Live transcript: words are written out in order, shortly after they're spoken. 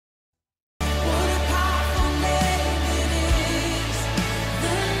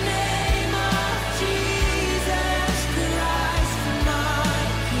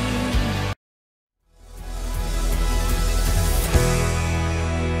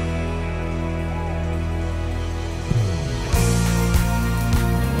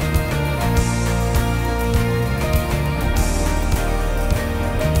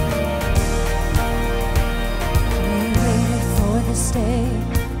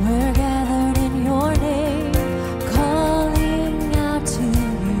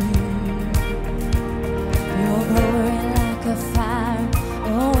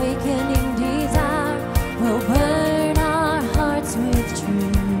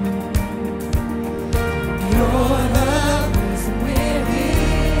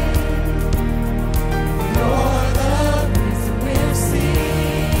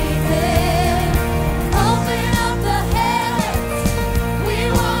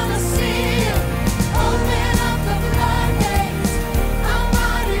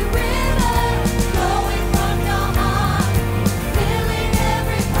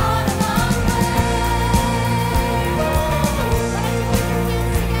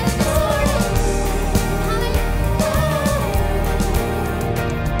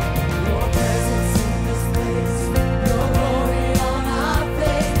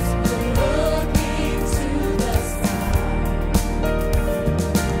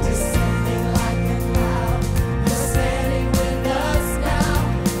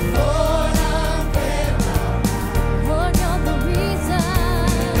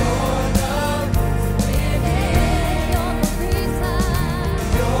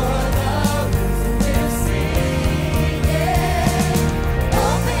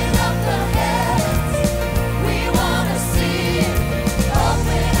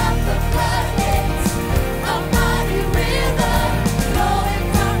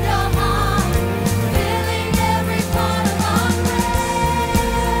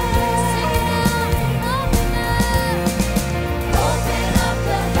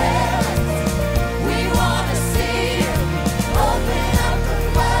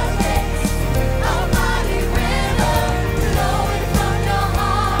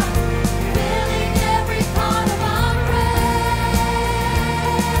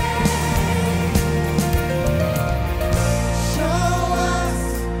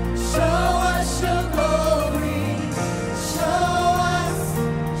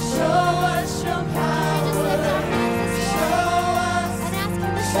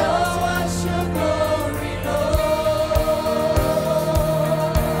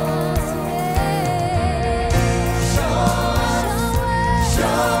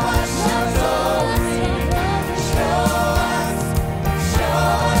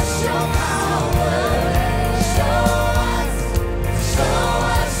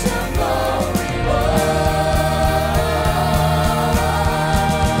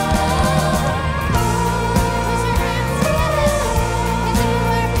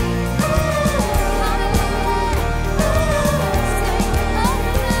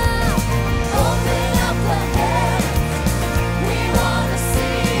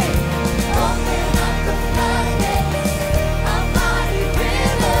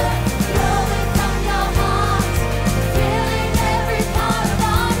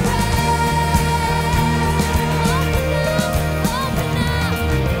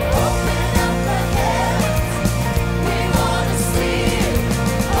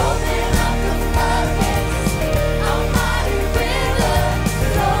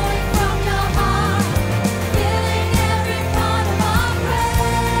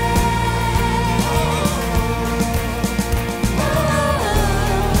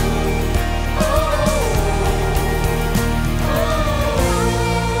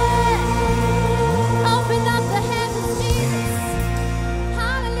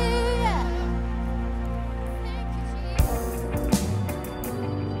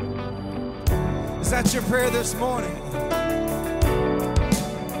prayer this morning.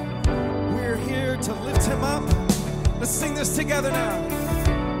 We're here to lift him up. Let's sing this together now.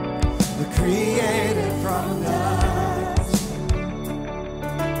 We're created from dust.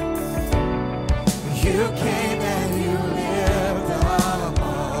 You came and you lived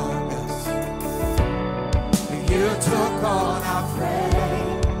among us. You took on our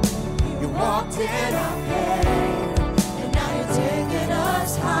frame. You walked in our pain. And now you're taking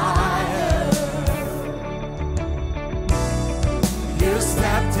us higher. You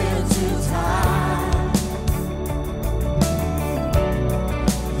stepped into time.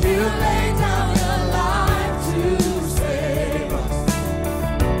 You laid down your life to save us.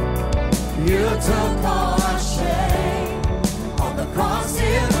 You took all our shame on the cross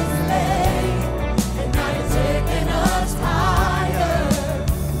in the flame. And now you're taking us higher.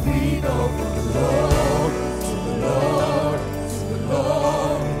 We go from the Lord to the Lord to the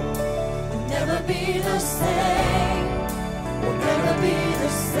Lord. We'll never be the same. We'll never be the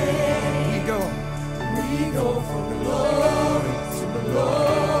same. We go from the Lord to the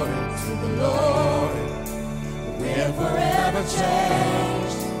Lord to the Lord. We're forever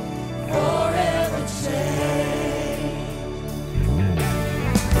changed, forever changed.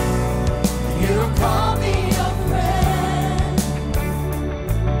 You call me your friend,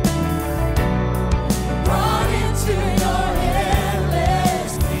 brought into your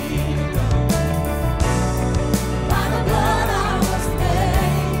endless kingdom. By the blood I was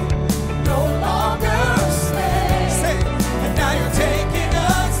made, no longer a slave. And now you're taking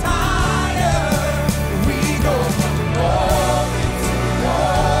us higher. We go from glory to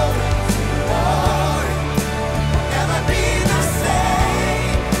glory to glory. We'll never be the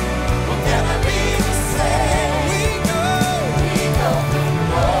same. We'll never be the same. We go from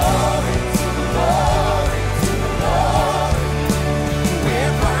glory to glory to glory.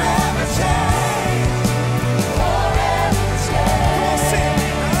 We're forever changed, forever changed. Sing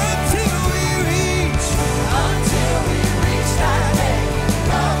until we reach that day.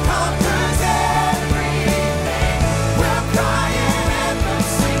 Love conquers everything. We're crying and we're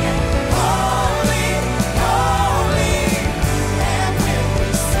singing, holy, holy. And when we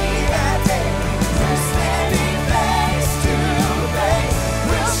see that day, we're standing face to face.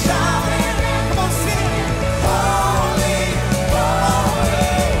 We'll shout and come on, sing it, holy,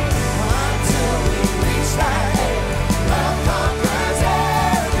 holy. Until we reach that day, love conquers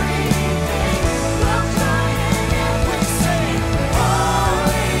everything. We're crying and we're singing,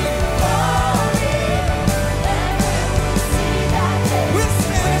 holy, holy. And when we see that day, we're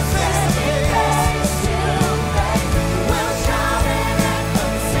standing face to face. We'll shout and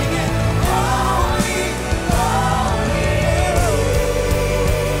we're singing, holy, holy.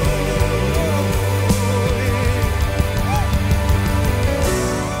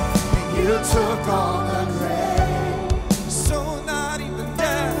 You took on the grave, so not even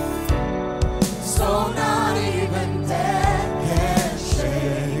death, can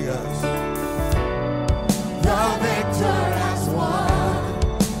shake us. The victor has won,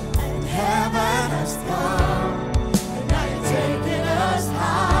 and heaven has come, and now you're taking us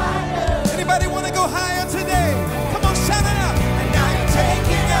higher. Anybody want to go higher today? Come on, shout it out. And now you're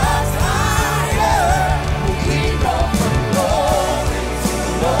taking us higher. We go from glory to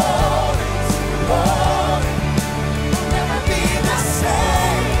glory to glory. We'll never be the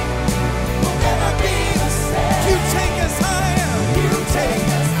same. We'll never be the same. You take us higher. You take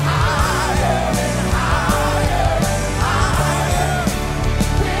us higher and higher and higher.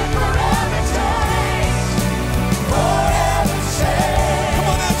 We're forever changed, forever changed. Come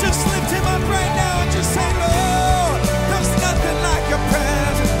on now, just lift him up right now and just say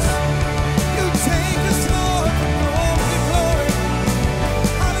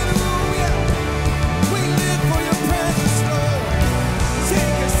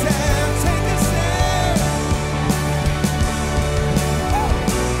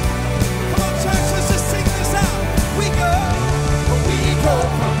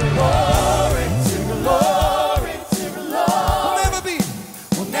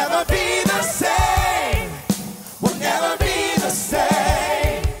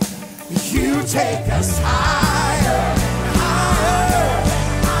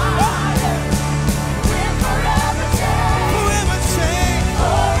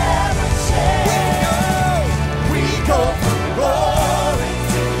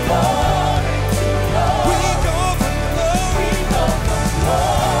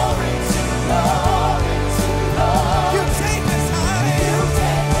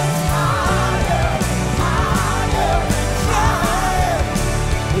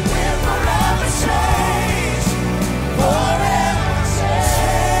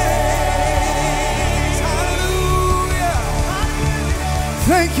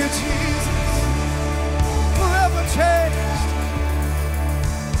Thank you, Jesus. Forever changed.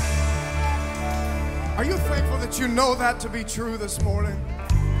 Are you thankful that you know that to be true this morning?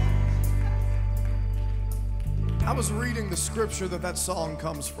 I was reading the scripture that song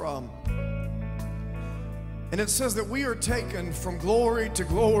comes from. And it says that we are taken from glory to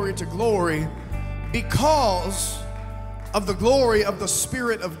glory to glory because of the glory of the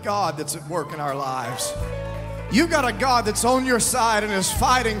Spirit of God that's at work in our lives. You got a God that's on your side and is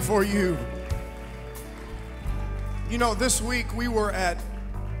fighting for you. You know, this week we were at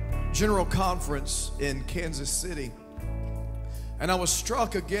General Conference in Kansas City, and I was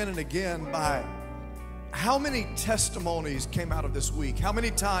struck again and again by how many testimonies came out of this week. How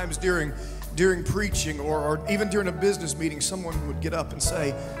many times during preaching or even during a business meeting, someone would get up and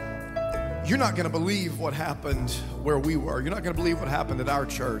say, you're not going to believe what happened where we were. You're not going to believe what happened at our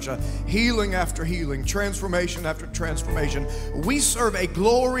church. Healing after healing, transformation after transformation. We serve a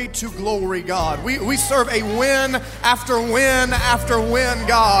glory to glory God. We serve a win after win after win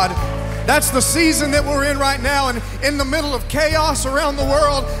God. That's the season that we're in right now, and in the middle of chaos around the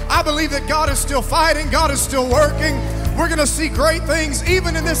world, I believe that God is still fighting, God is still working. We're going to see great things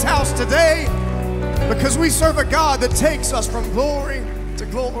even in this house today because we serve a God that takes us from glory to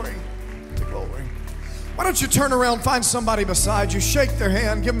glory. Why don't you turn around, find somebody beside you, shake their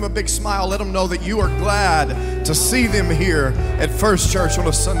hand, give them a big smile, let them know that you are glad to see them here at First Church on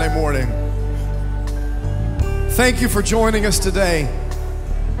a Sunday morning. Thank you for joining us today.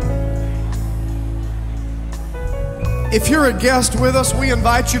 If you're a guest with us, we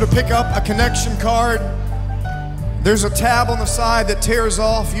invite you to pick up a connection card. There's a tab on the side that tears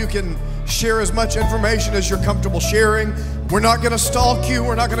off. You can share as much information as you're comfortable sharing. We're not going to stalk you.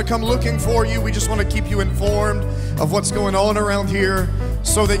 We're not going to come looking for you. We just want to keep you informed of what's going on around here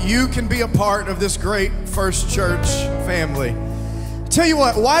so that you can be a part of this great First Church family. Tell you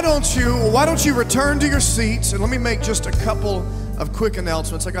what, why don't you return to your seats, and let me make just a couple of quick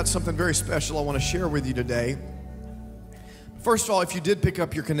announcements. I got something very special I want to share with you today. First of all, if you did pick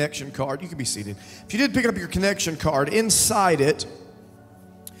up your connection card, you can be seated. If you did pick up your connection card, inside it,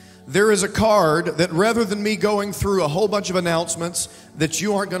 there is a card that rather than me going through a whole bunch of announcements that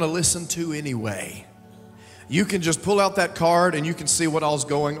you aren't going to listen to anyway, you can just pull out that card and you can see what all's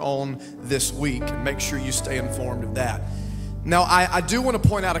going on this week and make sure you stay informed of that. Now, I do want to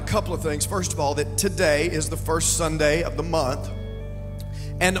point out a couple of things. First of all, that today is the first Sunday of the month.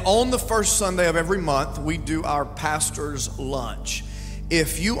 And on the first Sunday of every month, we do our pastor's lunch.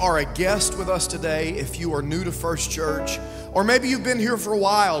 If you are a guest with us today, if you are new to First Church, or maybe you've been here for a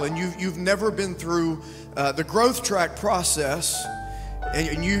while and you've never been through the growth track process,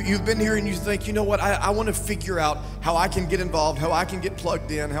 and you've been here and you think, you know what, I want to figure out how I can get involved, how I can get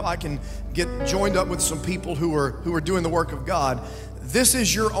plugged in, how I can get joined up with some people who are doing the work of God. This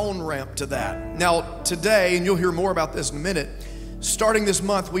is your own ramp to that. Now today, and you'll hear more about this in a minute, starting this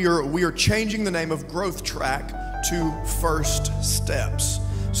month, we are changing the name of Growth Track to First Steps.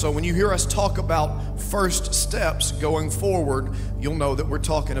 So when you hear us talk about first steps going forward, you'll know that we're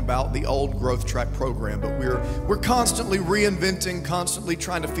talking about the old Growth Track program. But we're constantly reinventing, constantly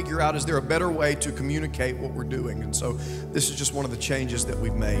trying to figure out, is there a better way to communicate what we're doing? And so this is just one of the changes that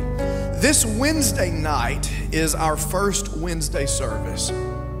we've made. This Wednesday night is our first Wednesday service.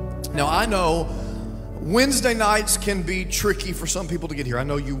 Now I know Wednesday nights can be tricky for some people to get here. I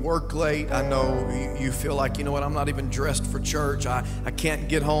know you work late. I know you feel like, you know what, I'm not even dressed for church. I can't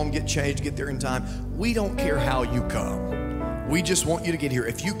get home, get changed, get there in time. We don't care how you come. We just want you to get here.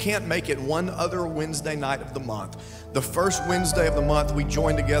 If you can't make it one other Wednesday night of the month, the first Wednesday of the month, we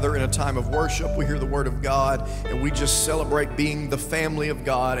join together in a time of worship. We hear the Word of God, and we just celebrate being the family of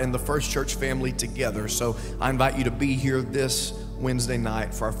God and the First Church family together. So I invite you to be here this Wednesday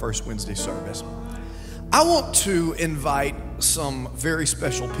night for our first Wednesday service. I want to invite some very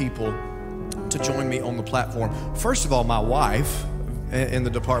special people to join me on the platform. First of all, my wife in the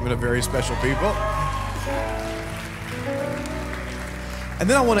department of very special people. And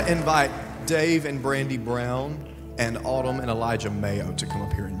then I want to invite Dave and Brandy Brown and Autumn and Elijah Mayo to come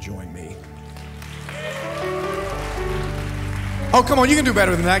up here and join me. Oh, come on, you can do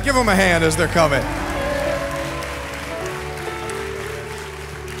better than that. Give them a hand as they're coming.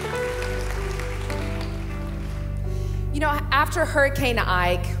 You know, after Hurricane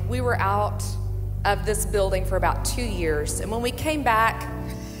Ike, we were out of this building for about 2 years. And when we came back,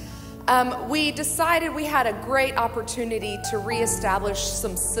 we decided we had a great opportunity to reestablish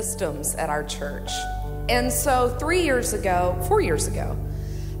some systems at our church. And so 4 years ago,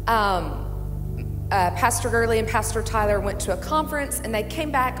 Pastor Gurley and Pastor Tyler went to a conference, and they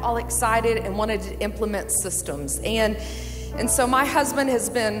came back all excited and wanted to implement systems. And And so my husband has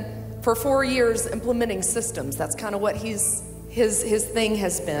been, for 4 years, implementing systems. That's kind of what his thing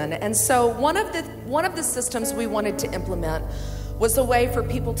has been. And so one of the systems we wanted to implement was a way for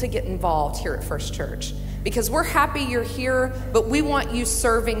people to get involved here at First Church. Because we're happy you're here, but we want you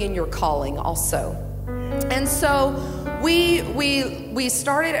serving in your calling also. And so we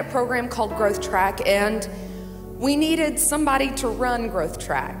started a program called Growth Track, and we needed somebody to run Growth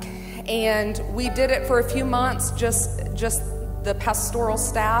Track. And we did it for a few months, just the pastoral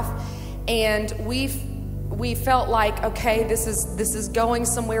staff, and we felt like, okay, this is going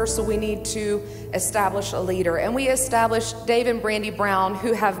somewhere, so we need to establish a leader. And we established Dave and Brandy Brown,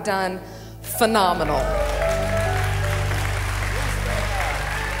 who have done phenomenal.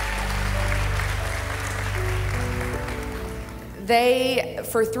 They,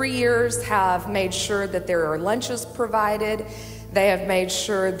 for 3 years, have made sure that there are lunches provided. They have made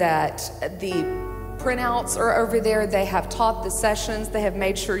sure that the printouts are over there. They have taught the sessions. They have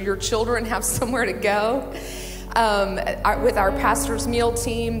made sure your children have somewhere to go. With our pastor's meal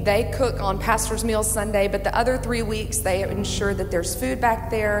team, they cook on pastor's meal Sunday, but the other 3 weeks, they ensure that there's food back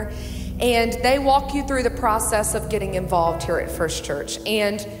there. And they walk you through the process of getting involved here at First Church.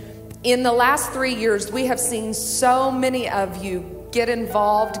 And in the last 3 years, we have seen so many of you get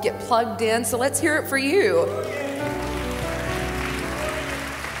involved, get plugged in. So let's hear it for you.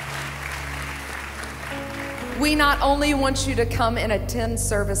 We not only want you to come and attend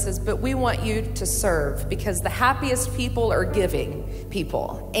services, but we want you to serve, because the happiest people are giving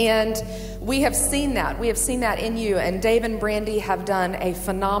people. And we have seen that. We have seen that in you. And Dave and Brandy have done a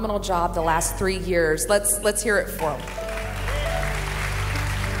phenomenal job the last 3 years. Let's hear it for them.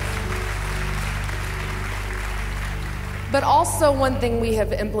 But also, one thing we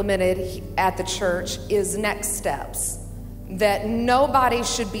have implemented at the church is next steps. That nobody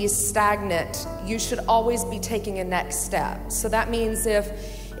should be stagnant. You should always be taking a next step. So that means if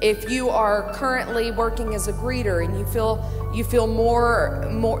you are currently working as a greeter and you feel more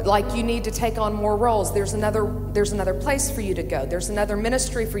like you need to take on more roles, there's another place for you to go. There's another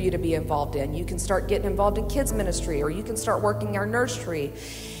ministry for you to be involved in. You can start getting involved in kids ministry, or you can start working our nursery,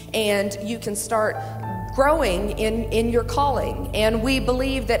 and you can start growing in your calling. And we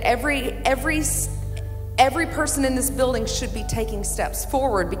believe that every person in this building should be taking steps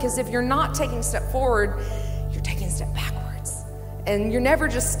forward, because if you're not taking a step forward, you're taking a step backwards, and you're never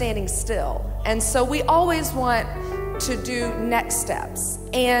just standing still. And so we always want to do next steps.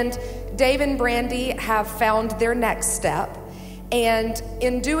 And Dave and Brandy have found their next step. And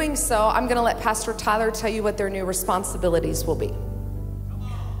in doing so, I'm going to let Pastor Tyler tell you what their new responsibilities will be.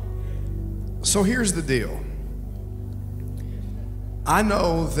 So here's the deal. I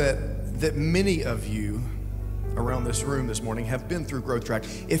know that many of you around this room this morning have been through Growth Track.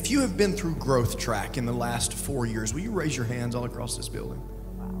 If you have been through Growth Track in the last 4 years, will you raise your hands all across this building?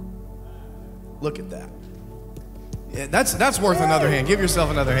 Look at that. Yeah, that's worth another hand. Give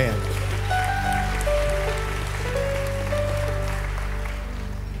yourself another hand.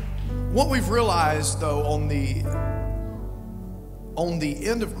 What we've realized, though, on the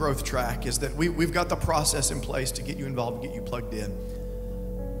end of Growth Track is that we've got the process in place to get you involved, get you plugged in.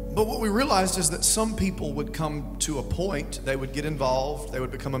 But what we realized is that some people would come to a point, they would get involved, they would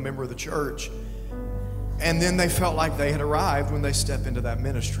become a member of the church, and then they felt like they had arrived when they step into that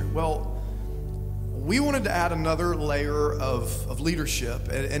ministry. Well, we wanted to add another layer of leadership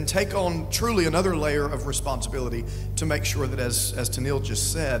and take on truly another layer of responsibility to make sure that, as Tanil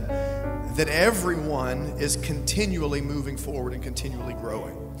just said, that everyone is continually moving forward and continually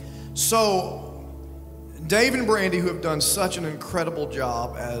growing. So Dave and Brandy, who have done such an incredible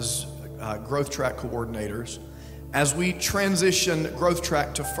job as Growth Track coordinators, as we transition Growth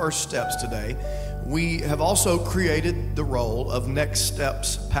Track to First Steps today, we have also created the role of Next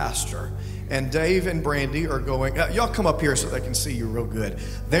Steps pastor. And Dave and Brandy are going, y'all come up here so they can see you real good.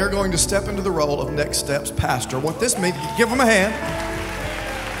 They're going to step into the role of Next Steps pastor. What this means, give them a hand.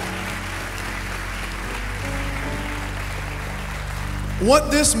 What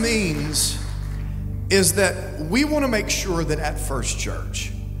this means is that we want to make sure that at First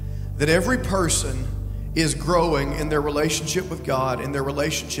Church, that every person is growing in their relationship with God, in their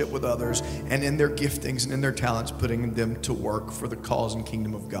relationship with others, and in their giftings and in their talents, putting them to work for the cause and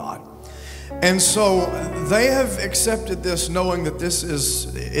kingdom of God. And so they have accepted this, knowing that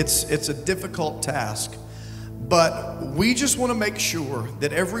it's a difficult task. But we just want to make sure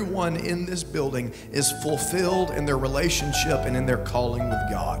that everyone in this building is fulfilled in their relationship and in their calling with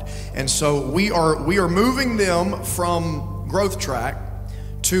God. And so we are moving them from Growth Track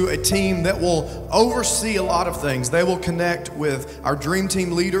to a team that will oversee a lot of things. They will connect with our dream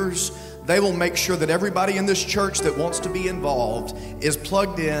team leaders. they will make sure that everybody in this church that wants to be involved is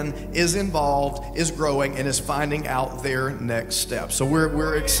plugged in, is involved, is growing, and is finding out their next step. So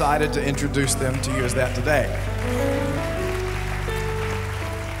we're excited to introduce them to you as that today.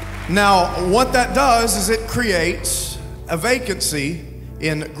 Now, what that does is it creates a vacancy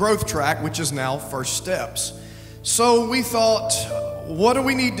in Growth Track, which is now First Steps. So we thought, what do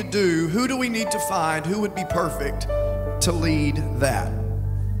we need to do? Who do we need to find? Who would be perfect to lead that?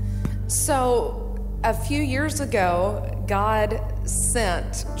 So a few years ago, God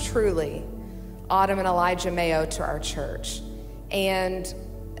sent truly Autumn and Elijah Mayo to our church. And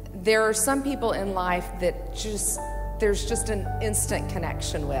there are some people in life that there's just an instant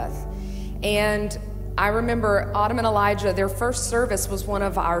connection with. And I remember Autumn and Elijah, their first service was one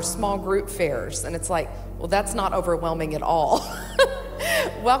of our small group fairs. And it's like, well, that's not overwhelming at all.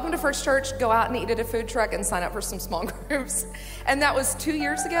 Welcome to First Church. Go out and eat at a food truck and sign up for some small groups. And that was 2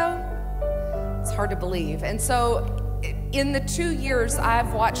 years ago. It's hard to believe. And so in the 2 years,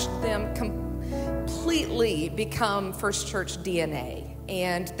 I've watched them completely become First Church DNA.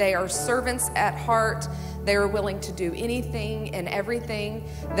 And they are servants at heart. They are willing to do anything and everything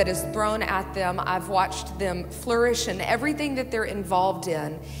that is thrown at them. I've watched them flourish in everything that they're involved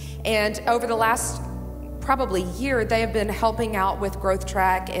in. And over the last probably year, they have been helping out with Growth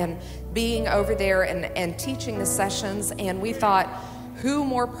Track and being over there and teaching the sessions. And we thought, who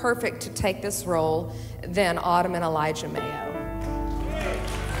more perfect to take this role than Autumn and Elijah Mayo?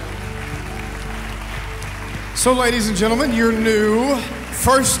 So, ladies and gentlemen, your new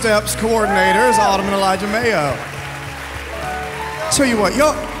First Steps coordinator is Autumn and Elijah Mayo. Tell you what,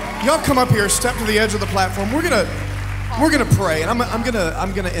 y'all come up here, step to the edge of the platform. We're gonna pray, and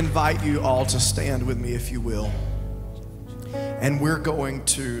I'm gonna invite you all to stand with me, if you will. And we're going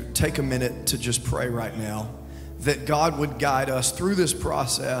to take a minute to just pray right now that God would guide us through this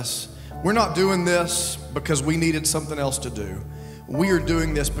process. We're not doing this because we needed something else to do. We are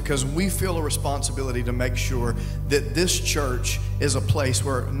doing this because we feel a responsibility to make sure that this church is a place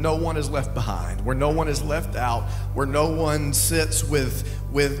where no one is left behind, where no one is left out, where no one sits with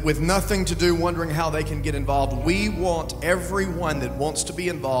nothing to do, wondering how they can get involved. We want everyone that wants to be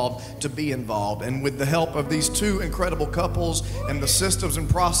involved to be involved. And with the help of these two incredible couples and the systems and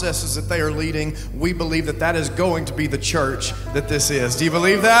processes that they are leading, we believe that that is going to be the church that this is. Do you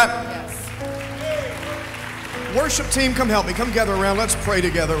believe that? Yes. Worship team, come help me. Come gather around. Let's pray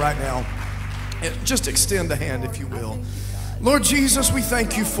together right now. Just extend a hand, if you will. Lord Jesus, we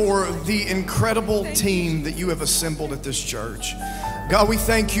thank you for the incredible team that you have assembled at this church. God, we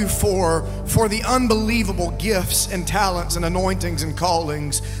thank you for the unbelievable gifts and talents and anointings and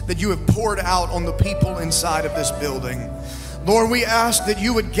callings that you have poured out on the people inside of this building. Lord, we ask that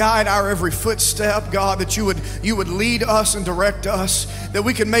you would guide our every footstep, God, that you would lead us and direct us, that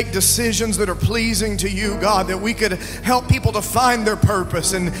we could make decisions that are pleasing to you, God, that we could help people to find their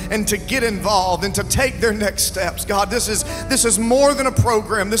purpose and to get involved and to take their next steps. God, this is more than a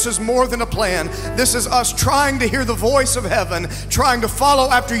program. This is more than a plan. This is us trying to hear the voice of heaven, trying to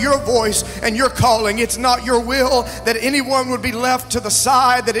follow after your voice and your calling. It's not your will that anyone would be left to the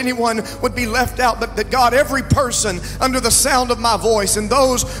side, that anyone would be left out, but that, God, every person under the sound of my voice and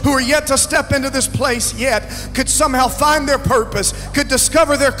those who are yet to step into this place yet could somehow find their purpose, could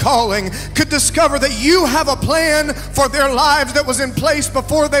discover their calling, could discover that you have a plan for their lives that was in place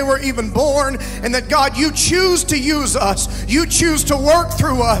before they were even born, and that, God, you choose to use us. You choose to work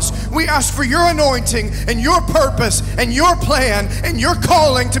through us. We ask for your anointing and your purpose and your plan and your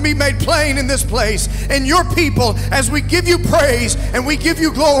calling to be made plain in this place and your people, as we give you praise and we give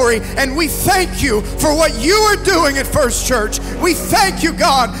you glory, and we thank you for what you are doing at First Church. We thank you,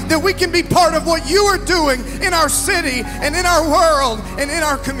 God, that we can be part of what you are doing in our city and in our world and in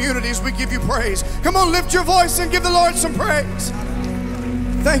our communities. We give you praise. Come on, lift your voice and give the Lord some praise.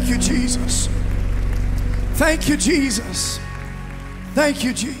 Thank you, Jesus. Thank you, Jesus. Thank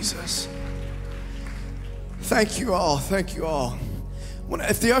you, Jesus. Thank you all. Thank you all.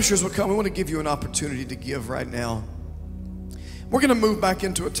 If the ushers would come, we want to give you an opportunity to give right now. We're going to move back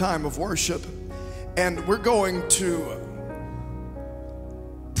into a time of worship, and we're going to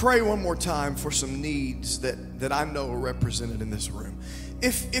pray one more time for some needs that I know are represented in this room.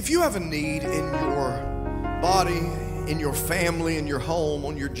 If you have a need in your body, in your family, in your home,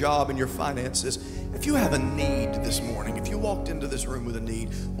 on your job, in your finances, if you have a need this morning, if you walked into this room with a need,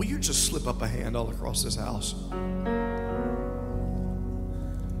 will you just slip up a hand all across this house?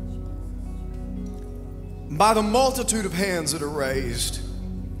 By the multitude of hands that are raised,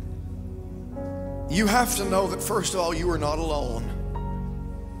 you have to know that, first of all, you are not alone.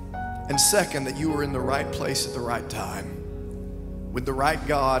 And second, that you are in the right place at the right time. with the right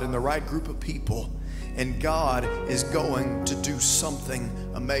God and the right group of people. And God is going to do something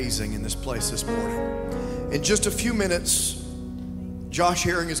amazing in this place this morning. In just a few minutes, Josh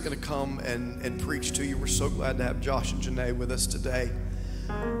Herring is going to come and preach to you. We're so glad to have Josh and Janae with us today.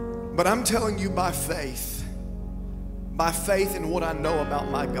 But I'm telling you by faith in what I know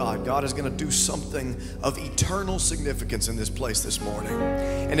about my God, God is going to do something of eternal significance in this place this morning.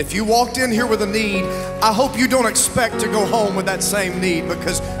 And if you walked in here with a need, I hope you don't expect to go home with that same need,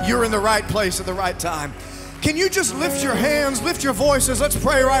 because you're in the right place at the right time. Can you just lift your hands, lift your voices? Let's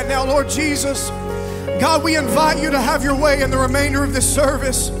pray right now. Lord Jesus, God, we invite you to have your way in the remainder of this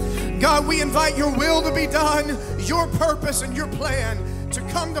service. God, we invite your will to be done, your purpose and your plan to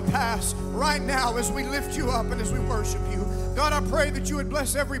come to pass right now as we lift you up and as we worship you. God, I pray that you would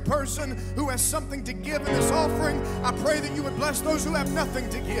bless every person who has something to give in this offering. I pray that you would bless those who have nothing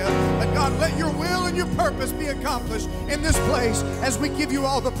to give. But God, let your will and your purpose be accomplished in this place as we give you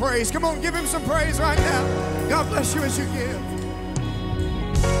all the praise. Come on, give him some praise right now. God bless you as you give.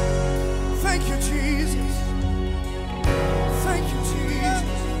 Thank you, Jesus. Thank you, Jesus.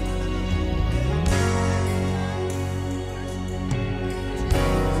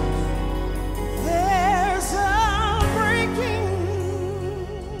 There's a breaking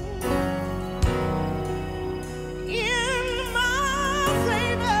in my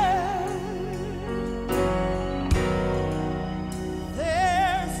favor.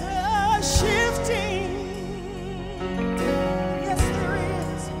 There's a shifting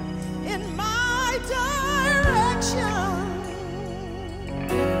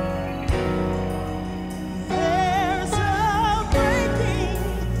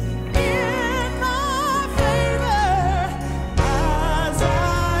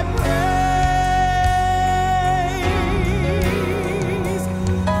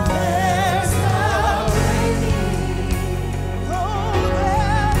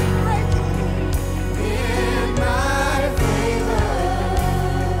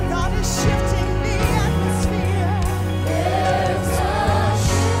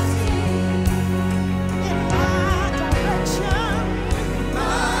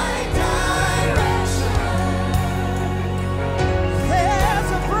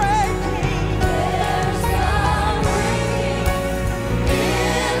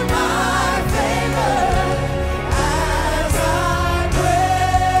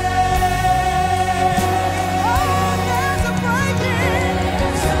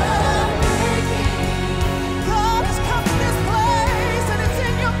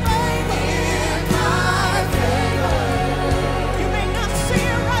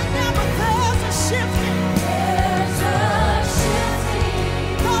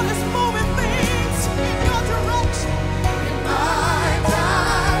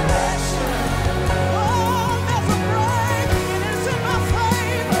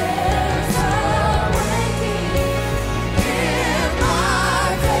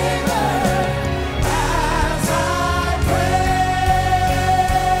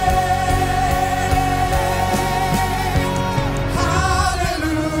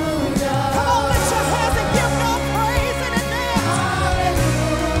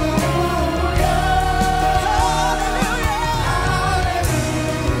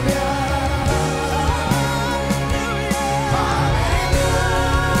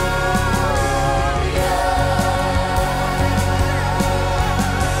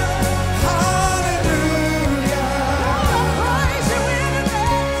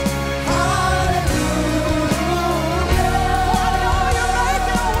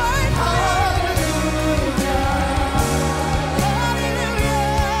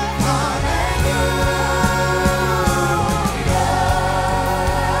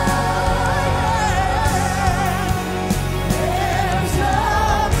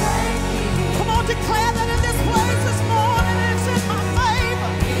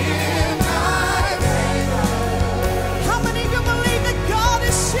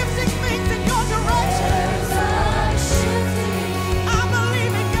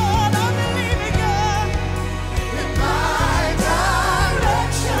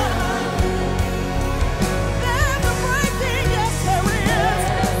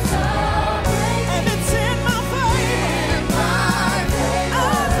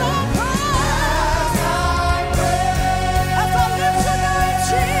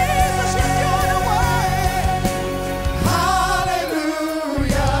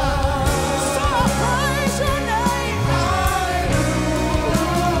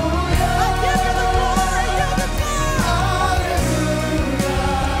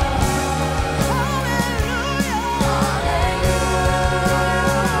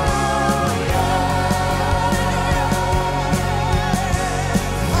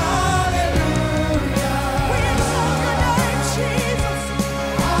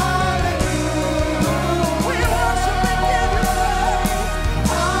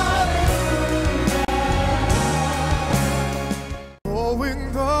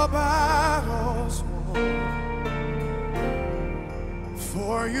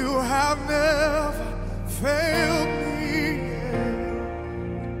For you have never failed me yet.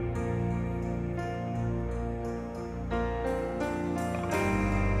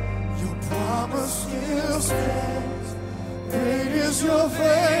 Your promise still stands. Great is your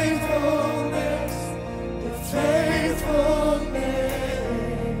faithfulness, your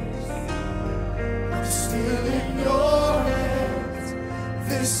faithfulness. I'm still in your hands.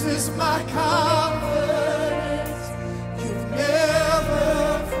 This is my confidence. You've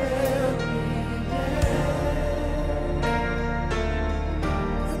never failed me yet.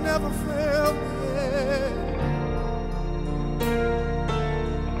 You never failed me yet.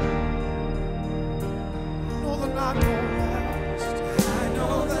 I know the night won't last. I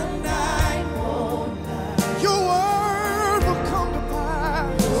know the night won't last. Your word will come to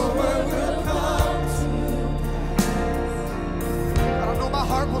pass. Your word will come to pass. God, I know my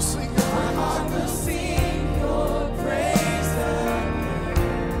heart will sing your praise. My heart will sing your praise again.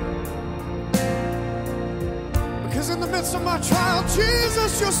 Because in the midst of my trial,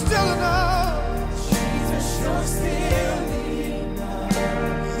 Jesus, you're still enough. Jesus, you're still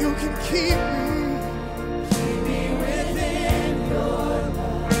enough. You can keep me. Keep me within your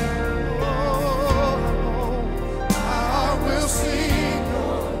love. Oh, I will sing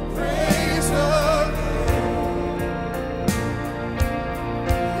your praise again.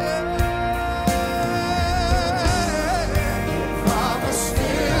 Promise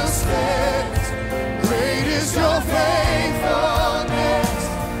still stands. Great is your faithfulness,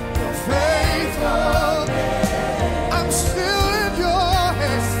 your faithfulness. I'm still in your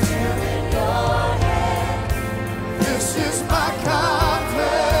hands. This is my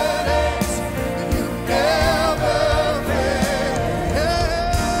confidence. You never fail.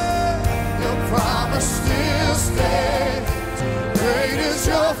 Your promise still stands. Great is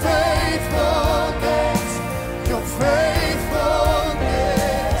your faithfulness, your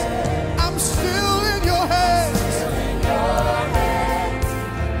faithfulness. I'm still in your hands.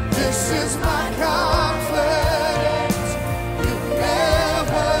 This is my confidence. You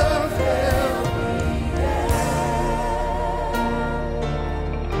never fail me yet.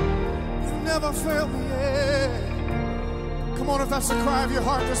 You never fail me yet. Come on, if that's the cry of your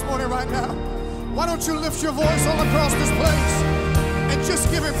heart this morning right now, why don't you lift your voice all across this place and just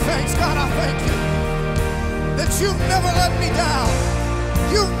give him thanks. God, I thank you that you've never let me down.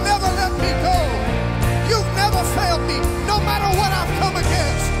 You've never let me go. You've never failed me, no matter what I've come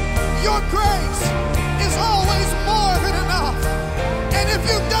against. Your grace is always more than enough. And if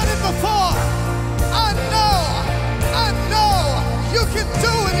you've done it before, I know you can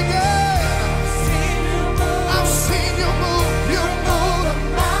do it again. I've seen you move. You move the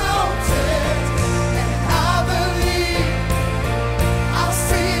mountains, and I believe I'll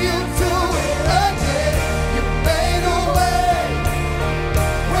see you do it again. You made a way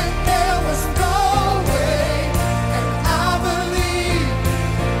when there was no way, and I believe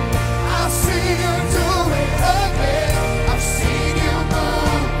I'll see you do it again. I've seen you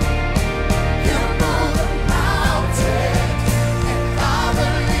move. You move the mountains, and I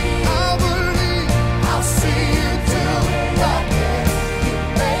believe I'll see you do it again. You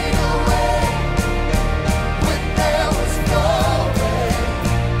made a way when there was no way,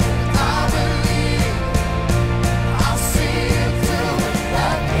 and I believe I'll see you do it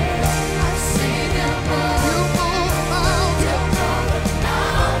again. I've seen you move. You move the mountains.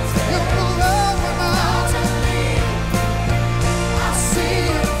 You move every mountain. I'll see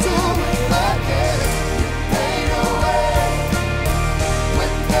you do it again. You made a way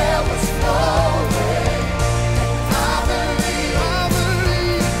when there was no way, and I believe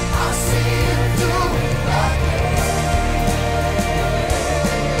I'll see you do it again.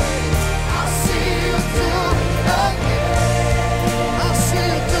 I'll see you do it again. I'll see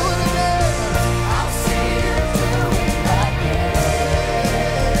you do it again. I'll see you do it again.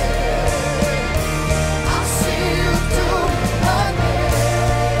 I'll see you do it again.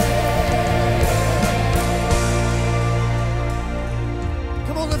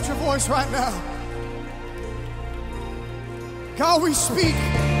 Come on, lift your voice right now. God, we speak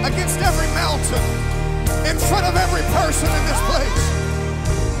against every mountain in front of every person in this place.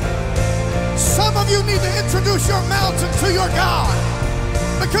 Some of you need to introduce your mountain to your God,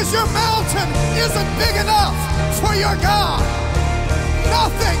 because your mountain isn't big enough for your God.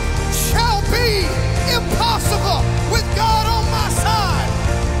 Nothing shall be impossible with God on my side.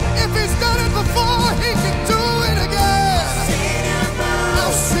 If he's done it before, he can do it again.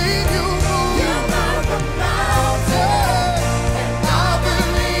 I've seen you move. You move the mountain, and I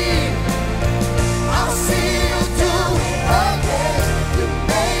believe I'll see you do it again. You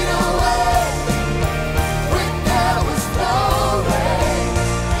made a way when there was no way,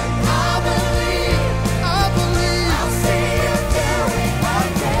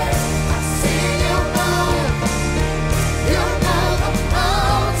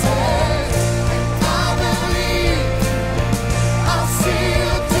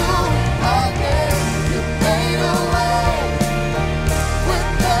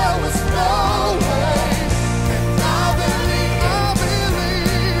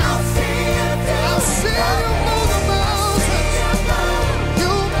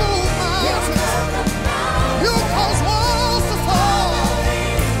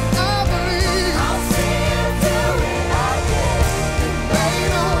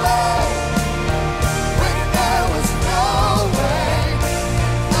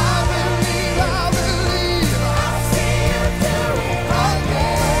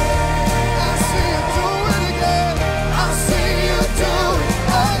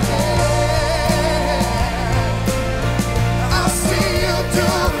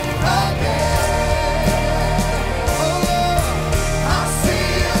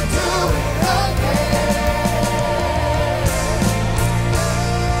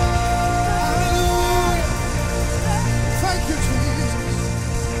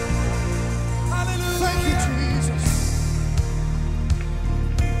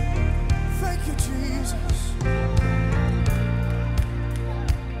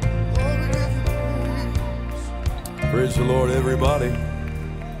 the Lord, everybody.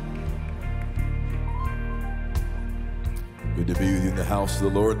 Good to be with you in the house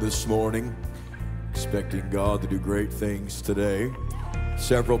of the Lord this morning. Expecting God to do great things today.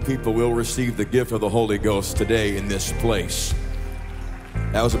 Several people will receive the gift of the Holy Ghost today in this place.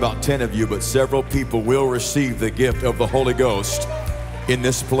 That was about 10 of you, but several people will receive the gift of the Holy Ghost in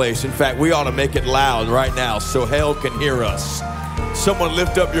this place. In fact, we ought to make it loud right now so hell can hear us. Someone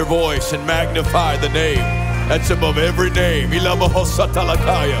lift up your voice and magnify the name that's above every name. Because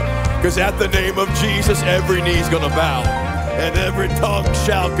at the name of Jesus, every knee's going to bow and every tongue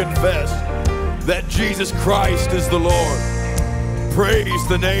shall confess that Jesus Christ is the Lord. Praise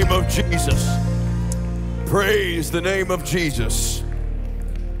the name of Jesus. Praise the name of Jesus.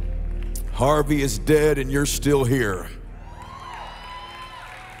 Harvey is dead and you're still here.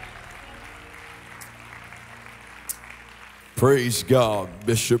 Praise God.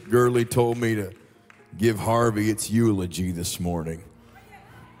 Bishop Gurley told me to give Harvey its eulogy this morning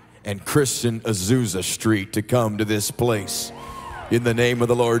and christen Azusa Street to come to this place in the name of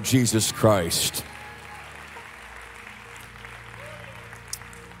the Lord Jesus Christ.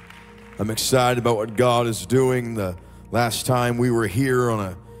 I'm excited about what God is doing. The last time we were here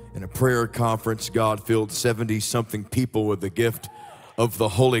in a prayer conference, God filled 70-something people with the gift of the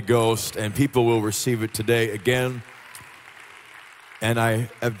Holy Ghost, and people will receive it today again. And I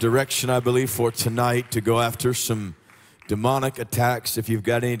have direction, I believe, for tonight to go after some demonic attacks. If you've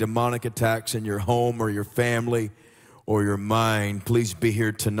got any demonic attacks in your home or your family or your mind, please be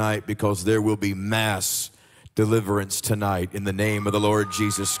here tonight because there will be mass deliverance tonight in the name of the Lord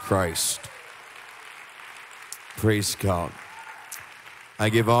Jesus Christ. Praise God. I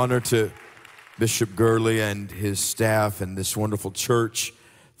give honor to Bishop Gurley and his staff and this wonderful church.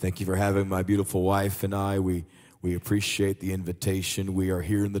 Thank you for having my beautiful wife and I. We appreciate the invitation. We are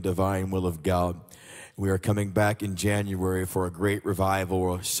here in the divine will of God. We are coming back in January for a great revival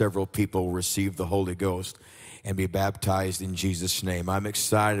where several people will receive the Holy Ghost and be baptized in Jesus' name. I'm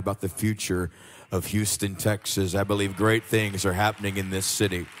excited about the future of Houston, Texas. I believe great things are happening in this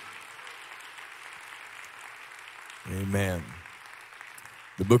city. Amen.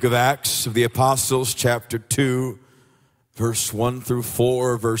 The book of Acts of the Apostles, chapter 2, verse 1 through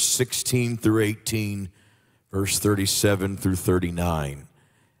 4, verse 16 through 18, verse 37 through 39.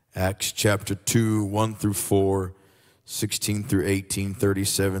 Acts chapter 2, 1 through 4, 16 through 18,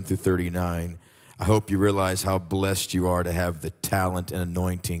 37 through 39. I hope you realize how blessed you are to have the talent and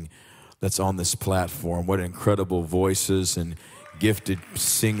anointing that's on this platform. What incredible voices and gifted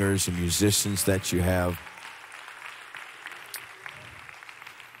singers and musicians that you have.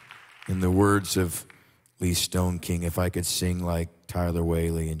 In the words of Lee Stone King, if I could sing like Tyler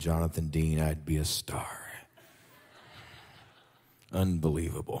Whaley and Jonathan Dean, I'd be a star.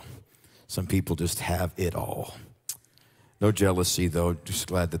 Unbelievable. Some people just have it all. No jealousy, though. Just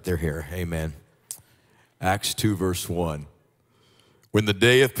glad that they're here. Amen. Acts 2, verse 1. When the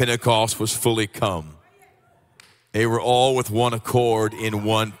day of Pentecost was fully come, they were all with one accord in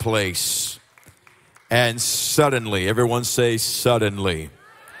one place. And suddenly, everyone say suddenly,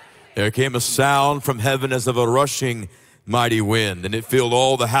 there came a sound from heaven as of a rushing mighty wind, and it filled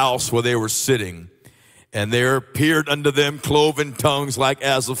all the house where they were sitting. And there appeared unto them cloven tongues like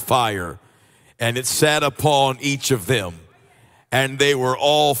as of fire, and it sat upon each of them. And they were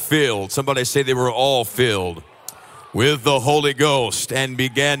all filled. Somebody say they were all filled with the Holy Ghost and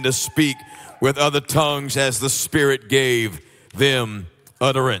began to speak with other tongues as the Spirit gave them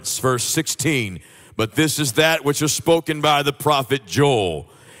utterance. Verse 16, but this is that which was spoken by the prophet Joel.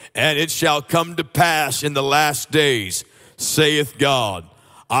 And it shall come to pass in the last days, saith God,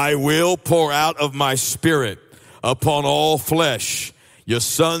 I will pour out of my Spirit upon all flesh. Your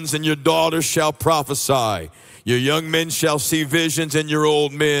sons and your daughters shall prophesy. Your young men shall see visions, and your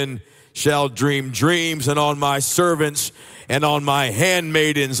old men shall dream dreams. And on my servants and on my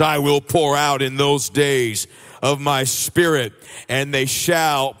handmaidens I will pour out in those days of my Spirit, and they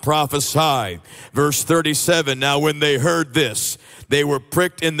shall prophesy. Verse 37, now when they heard this, they were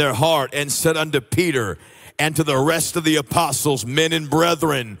pricked in their heart and said unto Peter and to the rest of the apostles, men and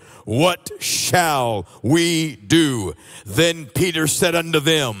brethren, what shall we do? Then Peter said unto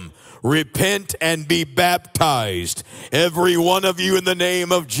them, repent and be baptized, every one of you in the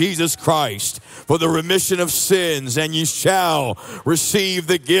name of Jesus Christ, for the remission of sins, and ye shall receive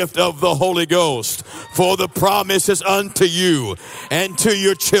the gift of the Holy Ghost. For the promise is unto you and to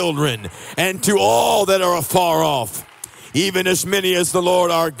your children and to all that are afar off, even as many as the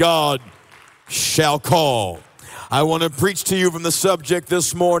Lord our God shall call. I want to preach to you from the subject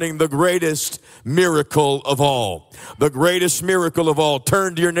this morning, the greatest miracle of all. The greatest miracle of all.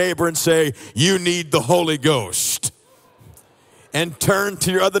 Turn to your neighbor and say, you need the Holy Ghost. and turn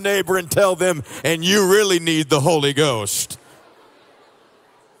to your other neighbor and tell them, and you really need the Holy Ghost.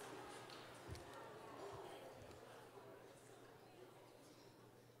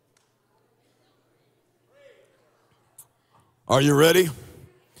 Are you ready?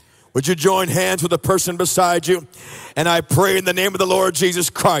 Would you join hands with the person beside you? And I pray in the name of the Lord Jesus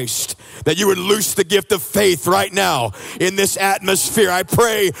Christ that you would loose the gift of faith right now in this atmosphere. I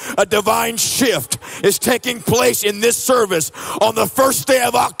pray a divine shift is taking place in this service on the first day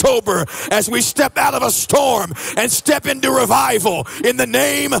of October as we step out of a storm and step into revival in the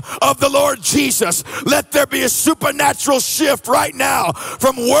name of the Lord Jesus. Let there be a supernatural shift right now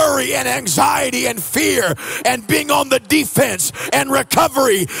from worry and anxiety and fear and being on the defense and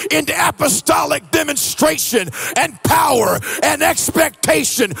recovery into apostolic demonstration and power and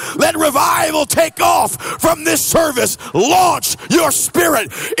expectation. Let revival take off from this service. Launch your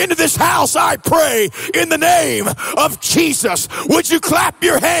spirit into this house, I pray, in the name of Jesus. Would you clap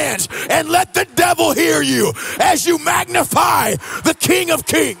your hands and let the devil hear you as you magnify the King of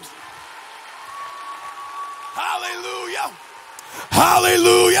Kings? Hallelujah.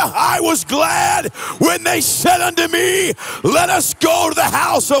 Hallelujah. I was glad when they said unto me, let us go to the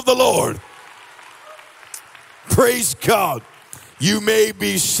house of the Lord. Praise God. You may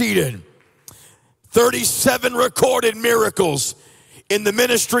be seated. 37 recorded miracles in the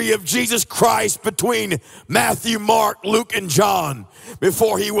ministry of Jesus Christ between Matthew, Mark, Luke, and John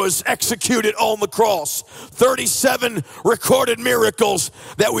before he was executed on the cross. 37 recorded miracles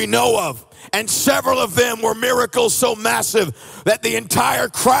that we know of. And several of them were miracles so massive that the entire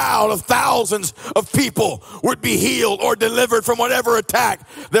crowd of thousands of people would be healed or delivered from whatever attack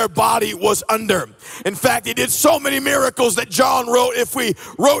their body was under. In fact, he did so many miracles that John wrote, if we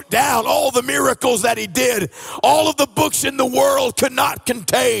wrote down all the miracles that he did, all of the books in the world could not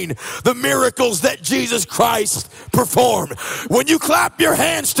contain the miracles that Jesus Christ performed. When you clap your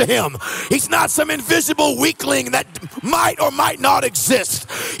hands to him, he's not some invisible weakling that might or might not exist.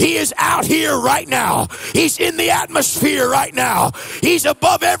 He is out here right now. He's in the atmosphere right now. He's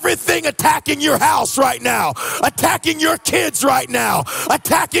above everything attacking your house right now, attacking your kids right now,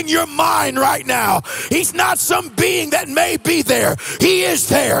 attacking your mind right now. He's not some being that may be there. He is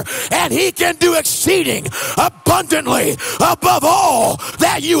there, and he can do exceeding abundantly above all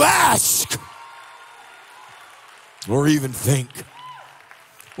that you ask or even think.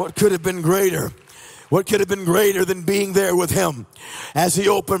 What could have been greater? What could have been greater than being there with him as he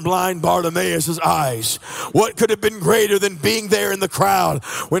opened blind Bartimaeus' eyes? What could have been greater than being there in the crowd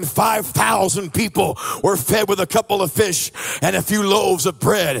when 5,000 people were fed with a couple of fish and a few loaves of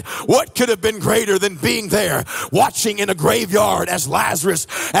bread? What could have been greater than being there watching in a graveyard as Lazarus,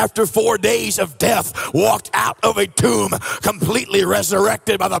 after 4 days of death, walked out of a tomb completely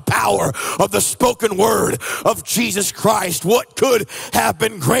resurrected by the power of the spoken word of Jesus Christ? What could have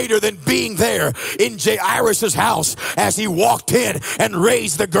been greater than being there in Jairus' house as he walked in and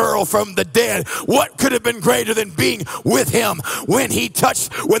raised the girl from the dead? What could have been greater than being with him when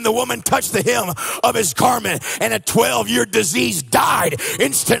the woman touched the hem of his garment and a 12-year disease died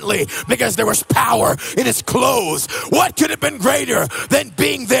instantly because there was power in his clothes? What could have been greater than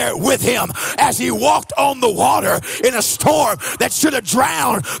being there with him as he walked on the water in a storm that should have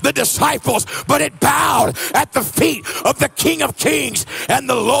drowned the disciples, but it bowed at the feet of the King of Kings and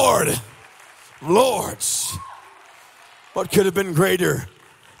the Lord Lords? What could have been greater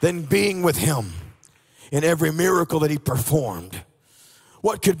than being with him in every miracle that he performed?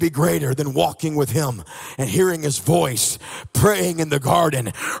 What could be greater than walking with him and hearing his voice, praying in the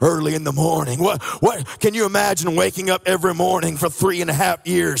garden early in the morning? What can you imagine waking up every morning for 3.5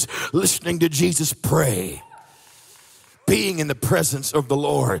 years listening to Jesus pray? Being in the presence of the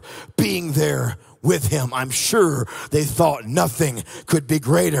Lord, being there with him. I'm sure they thought nothing could be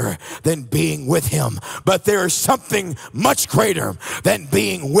greater than being with him. But there is something much greater than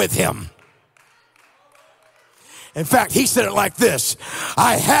being with him. In fact, he said it like this: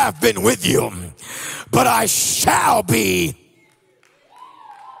 I have been with you, but I shall be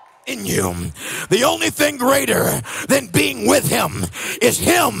in you. The only thing greater than being with him is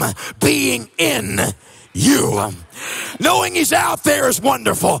him being in you. Knowing he's out there is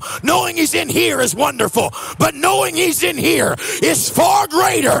wonderful. Knowing he's in here is wonderful. But knowing he's in here is far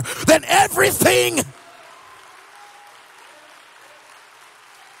greater than everything.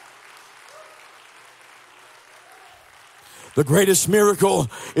 The greatest miracle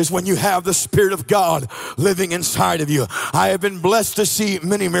is when you have the Spirit of God living inside of you. I have been blessed to see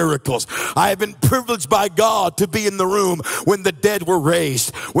many miracles. I have been privileged by God to be in the room when the dead were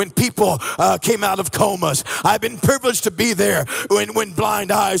raised, when people came out of comas. I've been privileged to be there when blind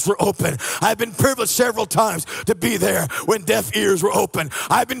eyes were open. I've been privileged several times to be there when deaf ears were open.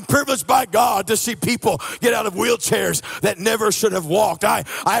 I've been privileged by God to see people get out of wheelchairs that never should have walked.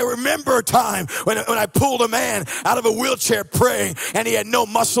 I remember a time when I pulled a man out of a wheelchair praying, and he had no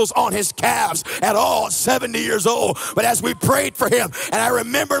muscles on his calves at all at 70 years old. But as we prayed for him, and I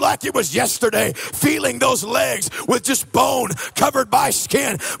remember like it was yesterday, feeling those legs with just bone covered by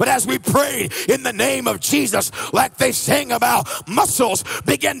skin. But as we prayed in the name of Jesus, like they sang about, muscles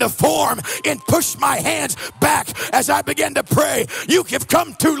began to form and push my hands back as I began to pray. You have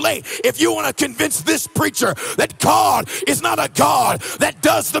come too late if you want to convince this preacher that God is not a God that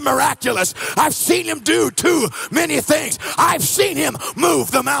does the miraculous. I've seen him do too many things. I've seen him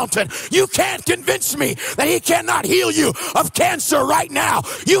move the mountain. You can't convince me that he cannot heal you of cancer right now.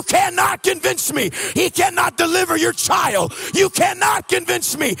 You cannot convince me he cannot deliver your child. You cannot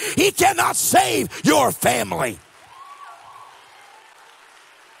convince me he cannot save your family.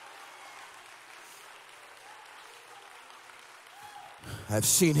 I've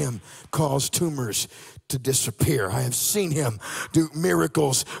seen him cause tumors to disappear. I have seen him do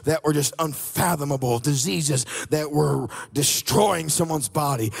miracles that were just unfathomable, diseases that were destroying someone's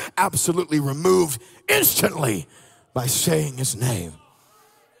body, absolutely removed instantly by saying his name.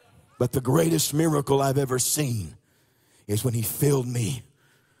 But the greatest miracle I've ever seen is when he filled me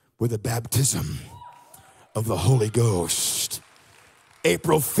with a baptism of the Holy Ghost.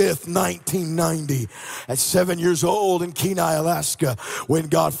 April 5th, 1990, at 7 years old in Kenai, Alaska, when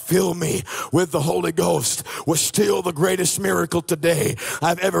God filled me with the Holy Ghost, was still the greatest miracle today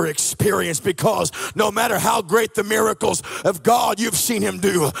I've ever experienced, because no matter how great the miracles of God you've seen him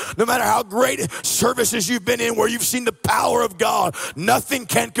do, no matter how great services you've been in where you've seen the power of God, nothing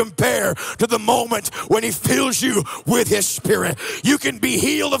can compare to the moment when he fills you with his Spirit. You can be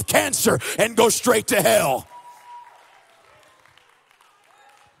healed of cancer and go straight to hell.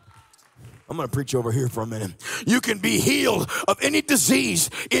 I'm going to preach over here for a minute. You can be healed of any disease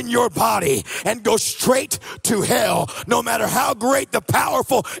in your body and go straight to hell, no matter how great the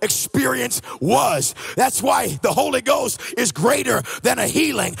powerful experience was. That's why the Holy Ghost is greater than a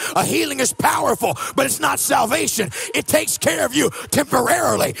healing. A healing is powerful, but it's not salvation. It takes care of you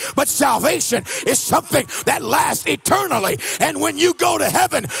temporarily, but salvation is something that lasts eternally. And when you go to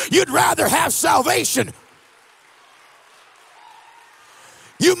heaven, you'd rather have salvation.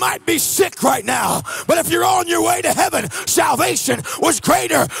 You might be sick right now, but if you're on your way to heaven, salvation was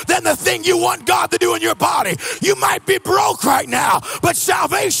greater than the thing you want God to do in your body. You might be broke right now, but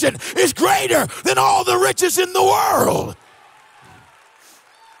salvation is greater than all the riches in the world.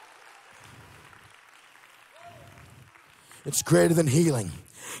 It's greater than healing.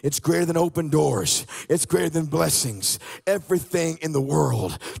 It's greater than open doors. It's greater than blessings. Everything in the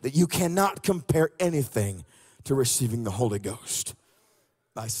world that you cannot compare anything to receiving the Holy Ghost.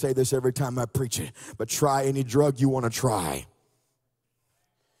 I say this every time I preach it, but try any drug you want to try.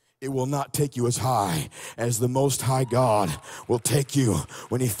 It will not take you as high as the Most High God will take you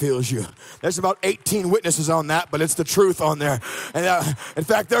when he fills you. There's about 18 witnesses on that, but it's the truth on there. And in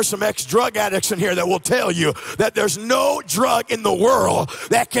fact, there's some ex-drug addicts in here that will tell you that there's no drug in the world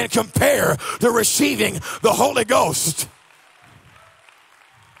that can compare to receiving the Holy Ghost.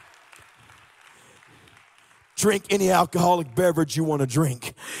 Drink any alcoholic beverage you want to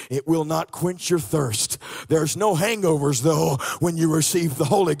drink. It will not quench your thirst. There's no hangovers, though, when you receive the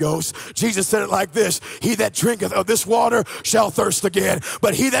Holy Ghost. Jesus said it like this: he that drinketh of this water shall thirst again,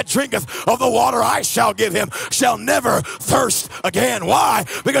 but he that drinketh of the water I shall give him shall never thirst again. Why?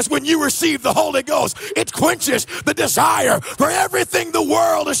 Because when you receive the Holy Ghost, it quenches the desire for everything the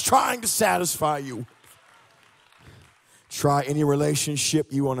world is trying to satisfy you. Try any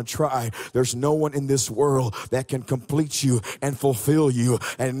relationship you want to try. There's no one in this world that can complete you and fulfill you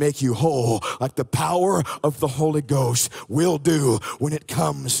and make you whole like the power of the Holy Ghost will do when it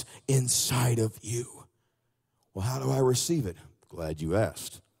comes inside of you. Well, how do I receive it? Glad you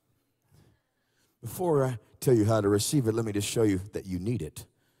asked. Before I tell you how to receive it, let me just show you that you need it.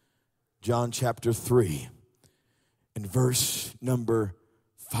 John chapter 3 and verse number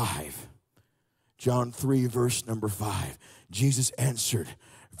 5. John 3, verse number 5. Jesus answered,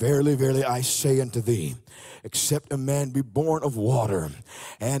 verily, verily, I say unto thee, except a man be born of water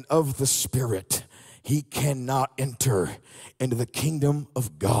and of the Spirit, he cannot enter into the kingdom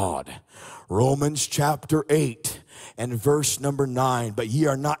of God. Romans chapter 8 and verse number 9. But ye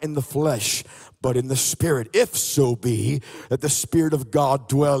are not in the flesh, but in the Spirit, if so be that the Spirit of God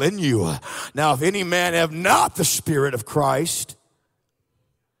dwell in you. Now, if any man have not the Spirit of Christ,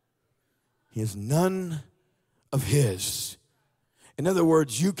 he is none of his. In other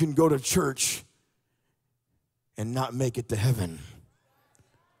words, you can go to church and not make it to heaven.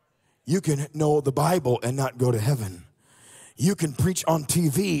 You can know the Bible and not go to heaven. You can preach on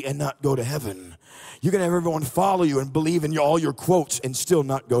TV and not go to heaven. You can have everyone follow you and believe in all your quotes and still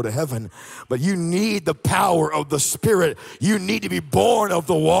not go to heaven. But you need the power of the Spirit. You need to be born of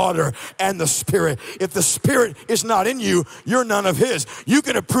the water and the Spirit. If the Spirit is not in you, you're none of his. You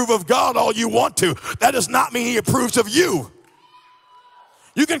can approve of God all you want to. That does not mean he approves of you.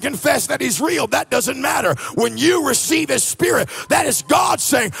 You can confess that he's real. That doesn't matter. When you receive his Spirit, that is God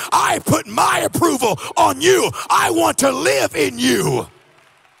saying, I put my approval on you. I want to live in you.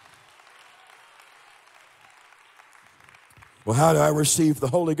 Well, how do I receive the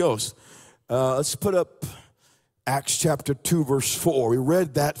Holy Ghost? Let's put up Acts chapter 2, verse 4. We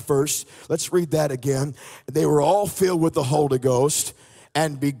read that first. Let's read that again. They were all filled with the Holy Ghost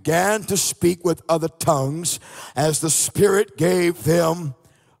and began to speak with other tongues as the Spirit gave them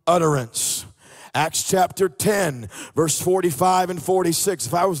utterance. Acts chapter 10, verse 45 and 46.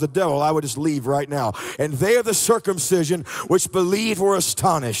 If I was the devil, I would just leave right now. And they of the circumcision which believed were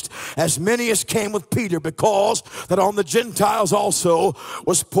astonished, as many as came with Peter, because that on the Gentiles also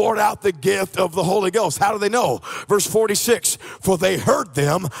was poured out the gift of the Holy Ghost. How do they know? Verse 46, for they heard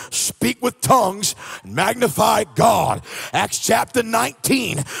them speak with tongues and magnify God. Acts chapter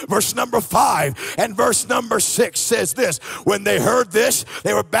 19, verse number 5 and verse number 6 says this, when they heard this,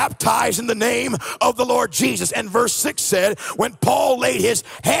 they were baptized in the name of the Lord Jesus. And verse 6 said, when Paul laid his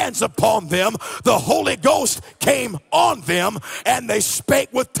hands upon them, the Holy Ghost came on them, and they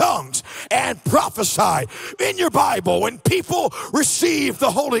spake with tongues and prophesied. In your Bible, when people receive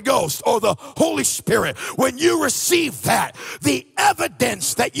the Holy Ghost or the Holy Spirit, when you receive that, the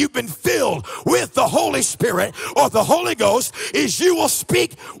evidence that you've been filled with the Holy Spirit or the Holy Ghost is you will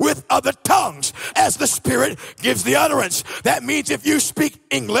speak with other tongues as the Spirit gives the utterance. That means if you speak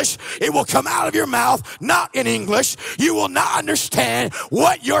English, it will come out of your mouth, not in English. You will not understand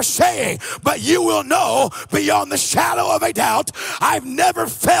what you're saying, but you will know beyond the shadow of a doubt, I've never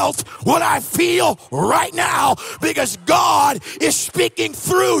felt what I feel right now because God is speaking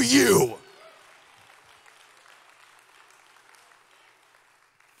through you.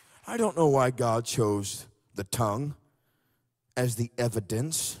 I don't know why God chose the tongue as the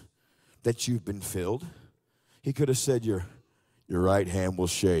evidence that you've been filled. He could have said your right hand will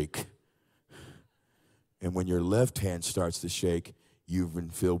shake. And when your left hand starts to shake, you've been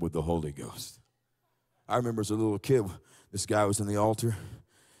filled with the Holy Ghost. I remember as a little kid, this guy was in the altar,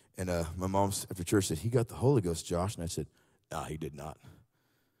 and my mom after church said, he got the Holy Ghost, Josh. And I said, no, he did not.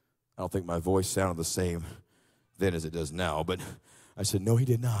 I don't think my voice sounded the same then as it does now, but I said, no, he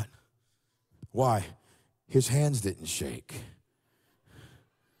did not. Why? His hands didn't shake.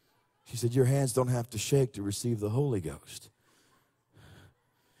 She said, your hands don't have to shake to receive the Holy Ghost.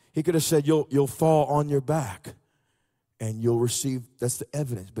 He could have said, you'll fall on your back and you'll receive, that's the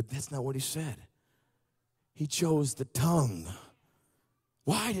evidence. But that's not what he said. He chose the tongue.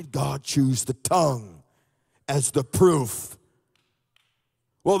 Why did God choose the tongue as the proof?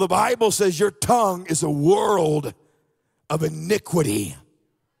 Well, the Bible says your tongue is a world of iniquity,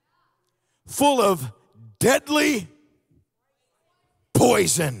 full of deadly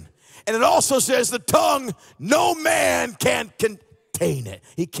poison. And it also says the tongue, no man can contain it.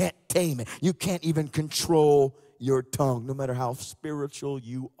 He can't tame it. You can't even control your tongue, no matter how spiritual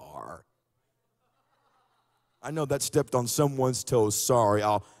you are. I know that stepped on someone's toes. Sorry,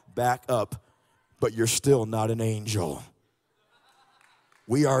 I'll back up. But you're still not an angel.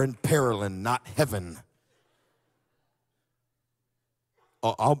 We are in Perilyn, not heaven.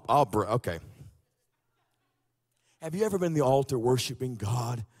 Okay. Have you ever been in the altar worshiping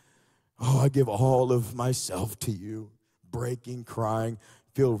God? Oh, I give all of myself to you. Breaking, crying,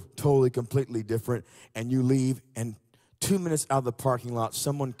 feel totally, completely different. And you leave, and 2 minutes out of the parking lot,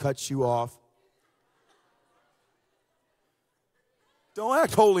 someone cuts you off. Don't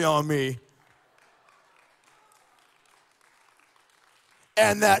act holy on me.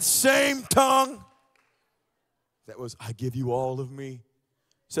 And that same tongue that was, I give you all of me,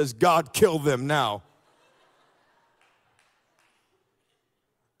 says, God, kill them now.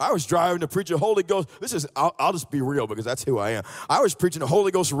 I was driving to preach a Holy Ghost. I'll just be real because that's who I am. I was preaching a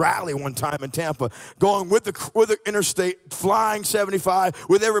Holy Ghost rally one time in Tampa, going with the interstate, flying 75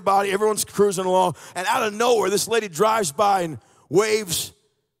 with everybody. Everyone's cruising along. And out of nowhere, this lady drives by and waves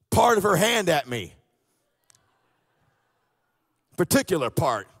part of her hand at me. particular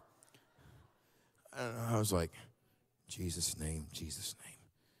part. I was like, Jesus' name, Jesus' name.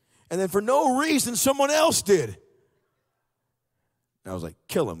 And then for no reason, someone else did. And I was like,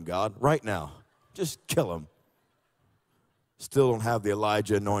 kill him, God, right now. Just kill him. Still don't have the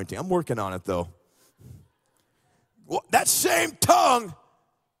Elijah anointing. I'm working on it, though. Well, that same tongue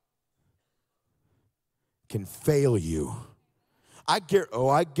can fail you. I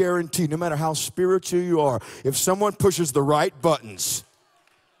guarantee, no matter how spiritual you are, if someone pushes the right buttons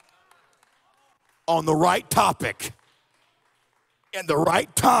on the right topic in the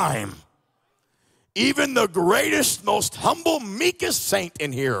right time, even the greatest, most humble, meekest saint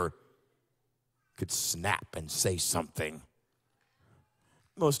in here could snap and say something.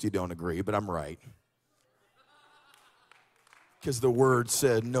 Most of you don't agree, but I'm right. Because the word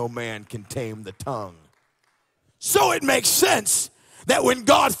said no man can tame the tongue. So it makes sense that when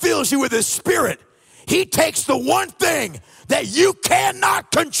God fills you with his Spirit, he takes the one thing that you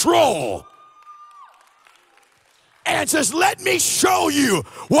cannot control and says, let me show you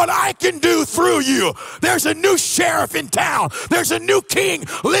what I can do through you. There's a new sheriff in town. There's a new king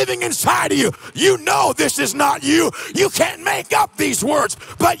living inside of you. You know this is not you. You can't make up these words,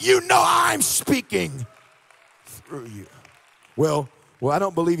 but you know I'm speaking through you. Well, I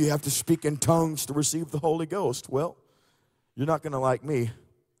don't believe you have to speak in tongues to receive the Holy Ghost. Well, you're not going to like me,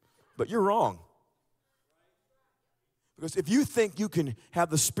 but you're wrong. Because if you think you can have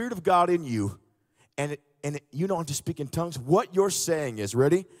the Spirit of God in you and you don't have to speak in tongues, what you're saying is,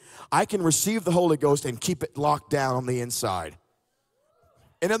 ready? I can receive the Holy Ghost and keep it locked down on the inside.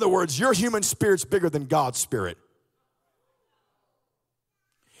 In other words, your human spirit's bigger than God's spirit.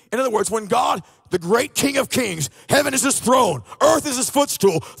 In other words, when God, the great King of Kings, heaven is his throne, earth is his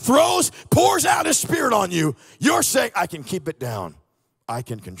footstool, pours out his Spirit on you, you're saying, I can keep it down. I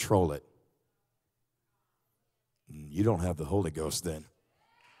can control it. You don't have the Holy Ghost then.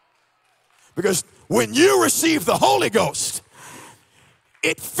 Because when you receive the Holy Ghost,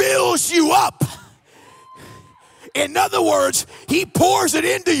 it fills you up. In other words, he pours it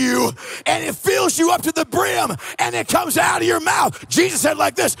into you and it fills you up to the brim and it comes out of your mouth. Jesus said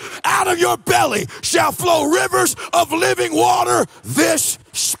like this, out of your belly shall flow rivers of living water. This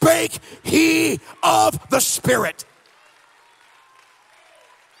spake he of the Spirit.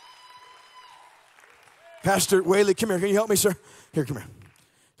 Pastor Whaley, come here. Can you help me, sir? Here, come here.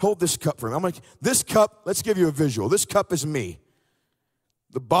 Hold this cup for me. This cup, let's give you a visual. This cup is me.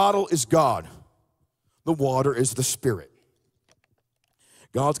 The bottle is God. The water is the Spirit.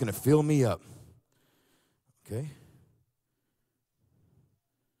 God's going to fill me up. Okay?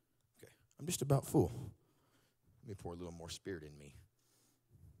 I'm just about full. Let me pour a little more Spirit in me.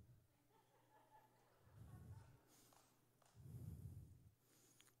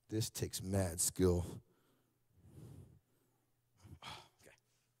 This takes mad skill. Okay.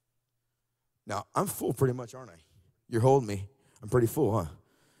 Now, I'm full pretty much, aren't I? You're holding me. I'm pretty full, huh?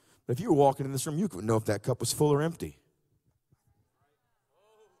 But if you were walking in this room, you couldn't know if that cup was full or empty.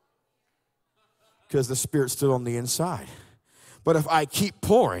 Because the Spirit's still on the inside. But if I keep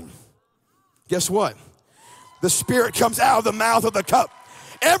pouring, guess what? The Spirit comes out of the mouth of the cup.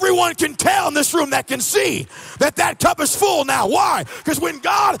 Everyone can tell in this room that can see that cup is full now. Why? Because when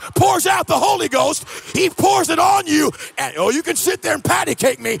God pours out the Holy Ghost, he pours it on you. And you can sit there and patty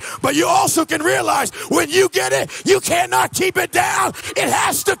cake me, but you also can realize when you get it, you cannot keep it down. It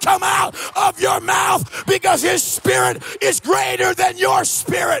has to come out of your mouth because his Spirit is greater than your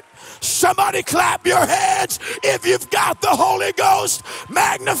spirit. Somebody clap your hands if you've got the Holy Ghost.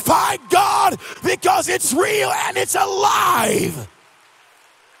 Magnify God because it's real and it's alive.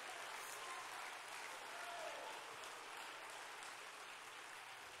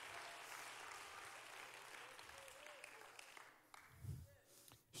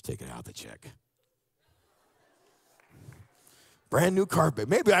 Take it out of the check. Brand new carpet.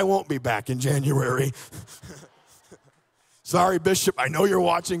 Maybe I won't be back in January. Sorry, Bishop, I know you're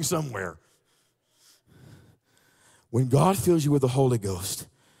watching somewhere. When God fills you with the Holy Ghost,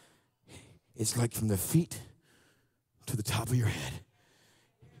 it's like from the feet to the top of your head.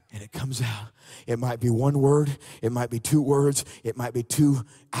 And it comes out. It might be one word. It might be 2 words. It might be 2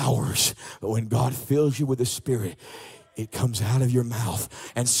 hours. But when God fills you with the Spirit, it comes out of your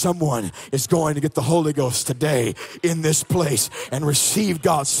mouth, and someone is going to get the Holy Ghost today in this place and receive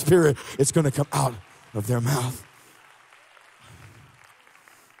God's Spirit. It's going to come out of their mouth.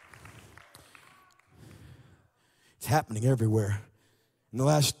 It's happening everywhere. In the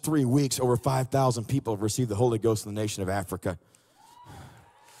last 3 weeks, over 5,000 people have received the Holy Ghost in the nation of Africa.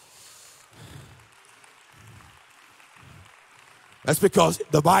 That's because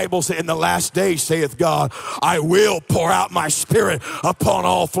the Bible says, in the last days, saith God, I will pour out my Spirit upon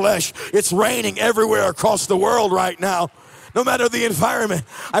all flesh. It's raining everywhere across the world right now. No matter the environment.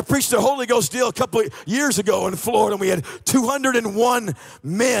 I preached the Holy Ghost deal a couple of years ago in Florida, and we had 201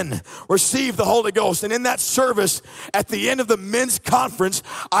 men receive the Holy Ghost. And in that service, at the end of the men's conference,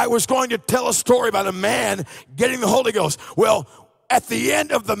 I was going to tell a story about a man getting the Holy Ghost. Well, at the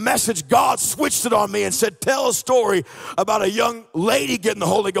end of the message, God switched it on me and said, tell a story about a young lady getting the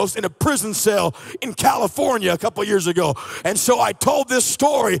Holy Ghost in a prison cell in California a couple years ago. And so I told this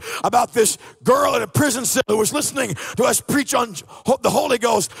story about this girl in a prison cell who was listening to us preach on the Holy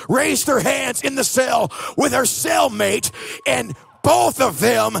Ghost, raised her hands in the cell with her cellmate, and both of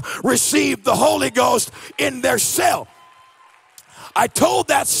them received the Holy Ghost in their cell. I told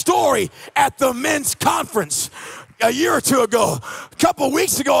that story at the men's conference a year or two ago. A couple of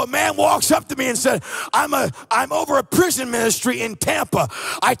weeks ago, a man walks up to me and said, I'm over a prison ministry in Tampa.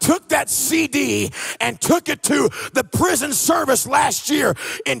 I took that CD and took it to the prison service last year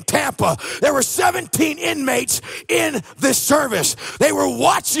in Tampa. There were 17 inmates in this service. They were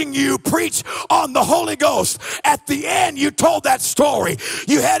watching you preach on the Holy Ghost. At the end, you told that story.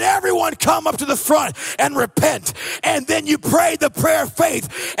 You had everyone come up to the front and repent. And then you prayed the prayer of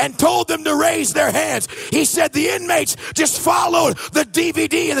faith and told them to raise their hands. He said the inmates just followed the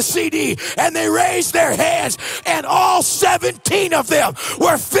DVD and the CD, and they raised their hands, and all 17 of them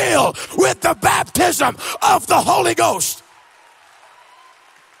were filled with the baptism of the Holy Ghost.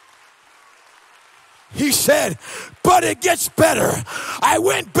 He said, but it gets better. I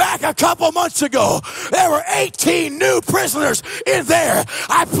went back a couple months ago. There were 18 new prisoners in there.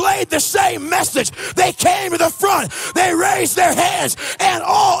 I played the same message. They came to the front. They raised their hands, and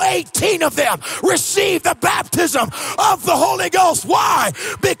all 18 of them received the baptism of the Holy Ghost. Why?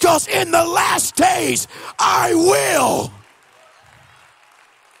 Because in the last days, I will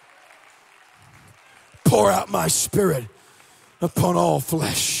pour out my Spirit upon all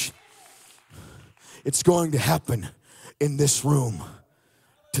flesh. It's going to happen in this room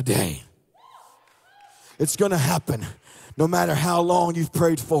today. It's going to happen no matter how long you've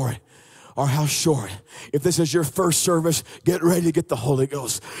prayed for it or how short. If this is your first service, get ready to get the Holy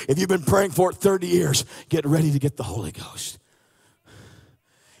Ghost. If you've been praying for it 30 years, get ready to get the Holy Ghost.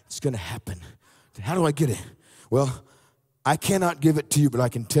 It's going to happen. How do I get it? Well, I cannot give it to you, but I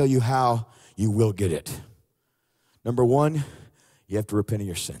can tell you how you will get it. Number one, you have to repent of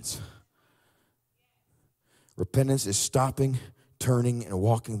your sins. Repentance is stopping, turning, and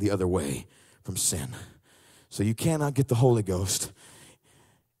walking the other way from sin. So you cannot get the Holy Ghost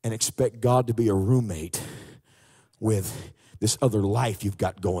and expect God to be a roommate with this other life you've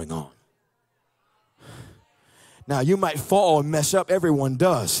got going on. Now, you might fall and mess up. Everyone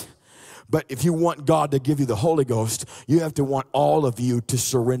does. But if you want God to give you the Holy Ghost, you have to want all of you to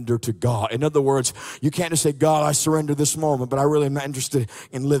surrender to God. In other words, you can't just say, God, I surrender this moment, but I really am not interested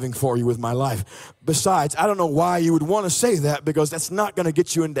in living for you with my life. Besides, I don't know why you would want to say that, because that's not going to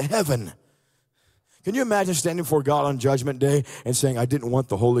get you into heaven. Can you imagine standing before God on Judgment Day and saying, I didn't want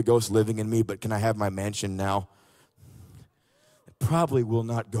the Holy Ghost living in me, but can I have my mansion now? It probably will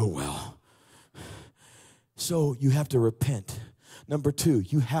not go well. So you have to repent. Number two,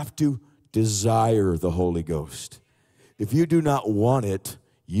 you have to desire the Holy Ghost. If you do not want it,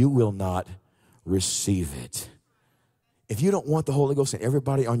 you will not receive it. If you don't want the Holy Ghost and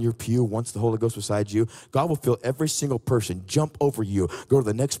everybody on your pew wants the Holy Ghost beside you, God will fill every single person, jump over you, go to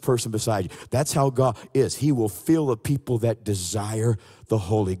the next person beside you. That's how God is. He will fill the people that desire the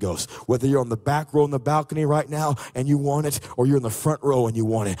Holy Ghost. Whether you're on the back row in the balcony right now and you want it, or you're in the front row and you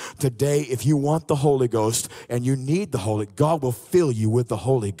want it. Today, if you want the Holy Ghost and you need the Holy, God will fill you with the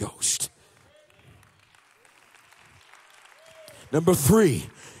Holy Ghost. Number three,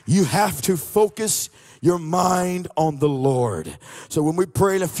 you have to focus your mind on the Lord. So when we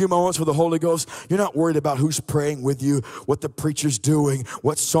pray in a few moments for the Holy Ghost, you're not worried about who's praying with you, what the preacher's doing,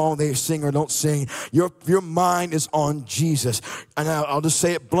 what song they sing or don't sing. Your mind is on Jesus. And I'll just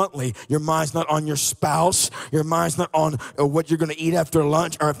say it bluntly. Your mind's not on your spouse. Your mind's not on what you're going to eat after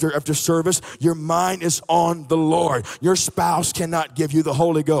lunch or after service. Your mind is on the Lord. Your spouse cannot give you the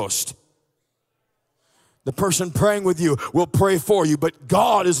Holy Ghost. The person praying with you will pray for you, but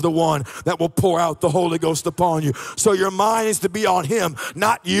God is the one that will pour out the Holy Ghost upon you. So your mind is to be on Him,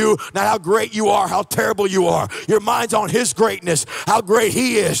 not you, not how great you are, how terrible you are. Your mind's on His greatness, how great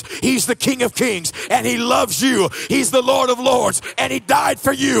He is. He's the King of Kings, and He loves you. He's the Lord of Lords, and He died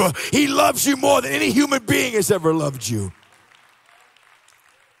for you. He loves you more than any human being has ever loved you.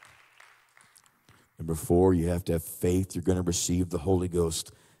 Number four, you have to have faith. You're going to receive the Holy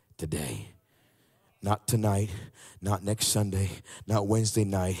Ghost today. Not tonight, not next Sunday, not Wednesday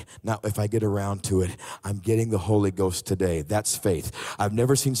night, not if I get around to it. I'm getting the Holy Ghost today. That's faith. I've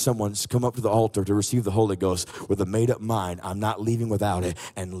never seen someone come up to the altar to receive the Holy Ghost with a made-up mind. I'm not leaving without it,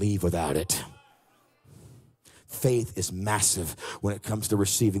 and leave without it. Faith is massive when it comes to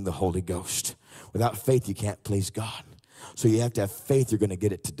receiving the Holy Ghost. Without faith, you can't please God. So you have to have faith you're going to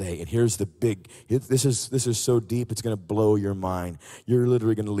get it today. And here's the this is so deep, it's going to blow your mind. You're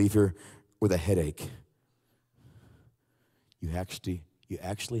literally going to leave here with a headache. You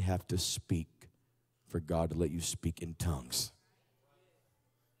actually have to speak for God to let you speak in tongues.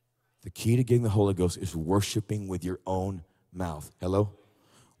 The key to getting the Holy Ghost is worshiping with your own mouth. Hello?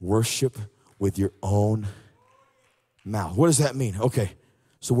 Worship with your own mouth. What does that mean? Okay.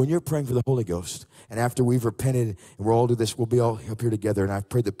 So when you're praying for the Holy Ghost, and after we've repented, and we'll all do this, we'll be all up here together, and I've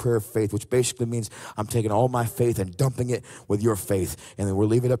prayed the prayer of faith, which basically means I'm taking all my faith and dumping it with your faith, and then we'll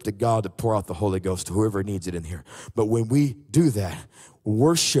leave it up to God to pour out the Holy Ghost to whoever needs it in here. But when we do that,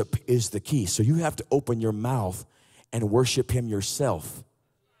 worship is the key. So you have to open your mouth and worship him yourself.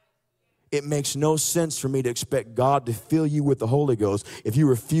 It makes no sense for me to expect God to fill you with the Holy Ghost if you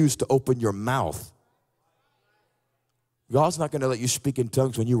refuse to open your mouth. God's not going to let you speak in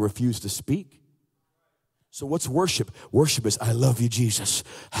tongues when you refuse to speak. So what's worship? Worship is, I love you, Jesus.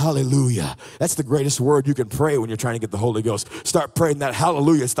 Hallelujah. That's the greatest word you can pray when you're trying to get the Holy Ghost. Start praying that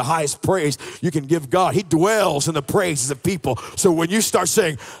hallelujah. It's the highest praise you can give God. He dwells in the praises of people. So when you start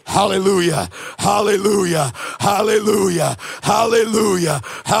saying, hallelujah, hallelujah, hallelujah, hallelujah,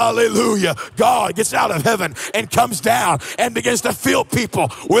 hallelujah, God gets out of heaven and comes down and begins to fill people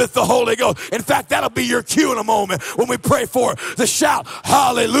with the Holy Ghost. In fact, that'll be your cue in a moment when we pray for the shout,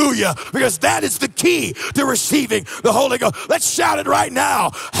 hallelujah, because that is the key to receiving the Holy Ghost. Let's shout it right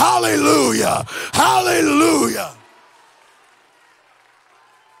now. Hallelujah. Hallelujah.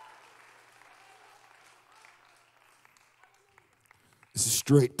 This is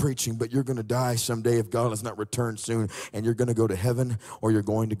straight preaching, but you're going to die someday if God has not returned soon, and you're going to go to heaven or you're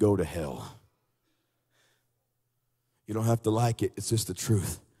going to go to hell. You don't have to like it. It's just the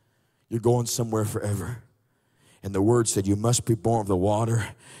truth. You're going somewhere forever. And the word said you must be born of the water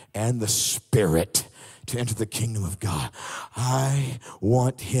and the Spirit to enter the kingdom of God. I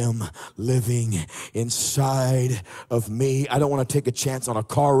want him living inside of me. I don't want to take a chance on a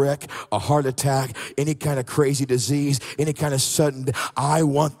car wreck, a heart attack, any kind of crazy disease, any kind of sudden. I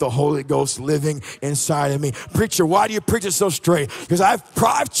want the Holy Ghost living inside of me. Preacher, why do you preach it so straight? Because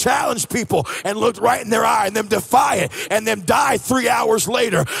I've challenged people and looked right in their eye and them defy it and them die 3 hours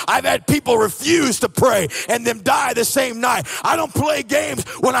later. I've had people refuse to pray and them die the same night. I don't play games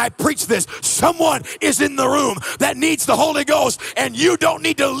when I preach this. Someone is in the room that needs the Holy Ghost, and you don't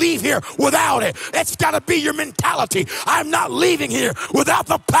need to leave here without it. That's got to be your mentality. I'm not leaving here without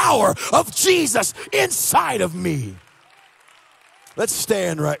the power of Jesus inside of me. Let's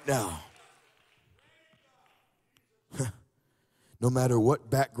stand right now. No matter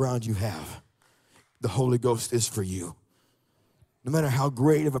what background you have, the Holy Ghost is for you. No matter how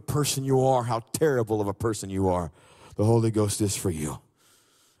great of a person you are, how terrible of a person you are, the Holy Ghost is for you.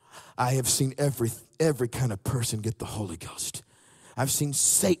 I have seen every kind of person get the Holy Ghost. I've seen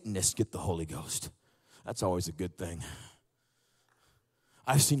Satanists get the Holy Ghost. That's always a good thing.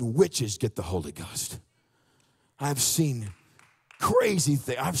 I've seen witches get the Holy Ghost. I've seen crazy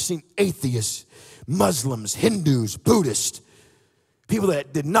things. I've seen atheists, Muslims, Hindus, Buddhists, people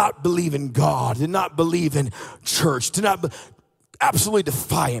that did not believe in God, did not believe in church, absolutely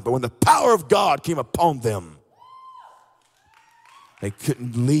defiant. But when the power of God came upon them, they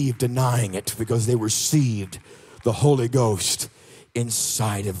couldn't leave denying it because they received the Holy Ghost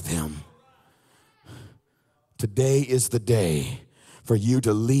inside of them. Today is the day for you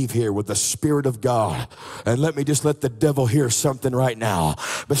to leave here with the Spirit of God. And let the devil hear something right now.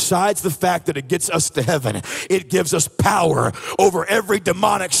 Besides the fact that it gets us to heaven, it gives us power over every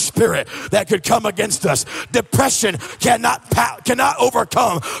demonic spirit that could come against us. Depression cannot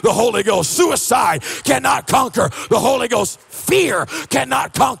overcome the Holy Ghost. Suicide cannot conquer the Holy Ghost. Fear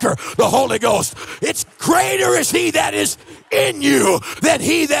cannot conquer the Holy Ghost. It's greater is he that is in you than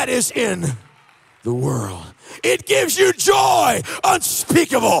he that is in the world. It gives you joy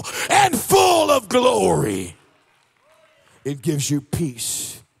unspeakable and full of glory. It gives you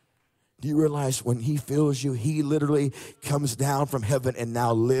peace. Do you realize when he fills you, he literally comes down from heaven and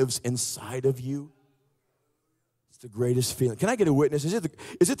now lives inside of you? It's the greatest feeling. Can I get a witness? Is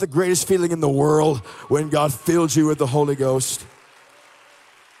it the greatest feeling in the world when God fills you with the Holy Ghost?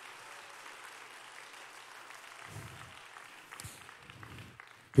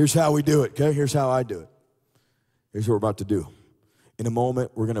 Here's how we do it, okay? Here's how I do it. Here's what we're about to do. In a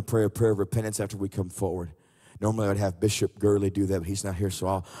moment, we're going to pray a prayer of repentance after we come forward. Normally, I'd have Bishop Gurley do that, but he's not here,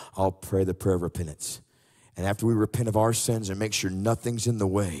 so I'll pray the prayer of repentance. And after we repent of our sins and make sure nothing's in the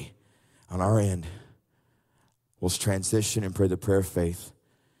way on our end, we'll transition and pray the prayer of faith.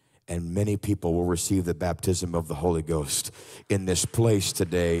 And many people will receive the baptism of the Holy Ghost in this place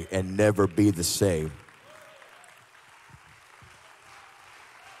today and never be the same.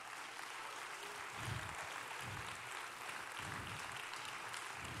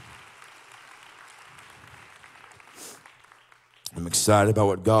 I'm excited about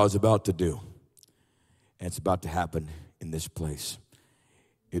what God's about to do. And it's about to happen in this place.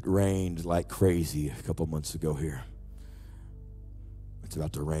 It rained like crazy a couple months ago here. It's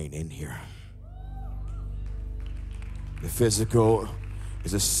about to rain in here. The physical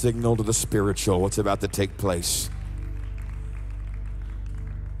is a signal to the spiritual. What's about to take place?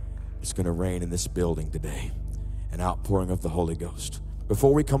 It's going to rain in this building today. An outpouring of the Holy Ghost.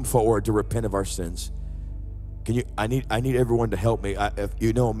 Before we come forward to repent of our sins, I need everyone to help me. If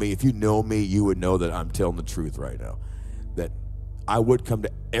you know me, you would know that I'm telling the truth right now. That I would come to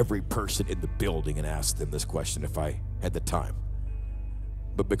every person in the building and ask them this question if I had the time.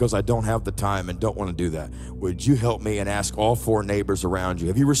 But because I don't have the time and don't want to do that, would you help me and ask all 4 neighbors around you,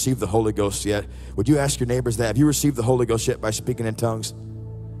 have you received the Holy Ghost yet? Would you ask your neighbors that? Have you received the Holy Ghost yet by speaking in tongues?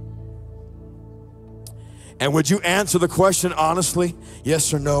 And would you answer the question honestly,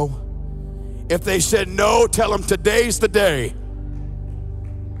 yes or no? If they said no, tell them today's the day.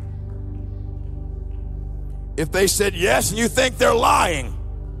 If they said yes and you think they're lying.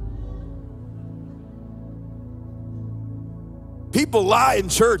 People lie in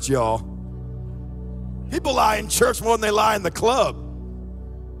church, y'all. People lie in church more than they lie in the club.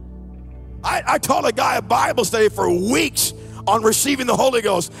 I taught a guy a Bible study for weeks on receiving the Holy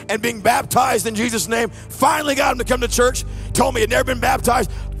Ghost and being baptized in Jesus' name. Finally got him to come to church. Told me he'd never been baptized.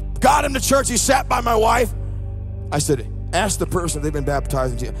 Got him to church. He sat by my wife. I said, ask the person if they've been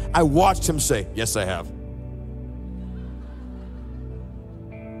baptized in Jesus. I watched him say, yes, I have.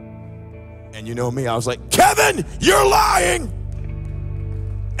 And you know me, I was like, Kevin, you're lying.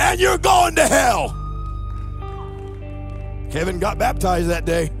 And you're going to hell. Kevin got baptized that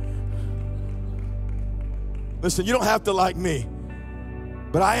day. Listen, you don't have to like me,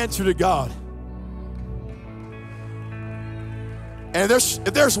 but I answer to God. And if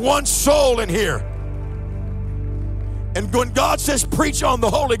there's one soul in here, and when God says preach on the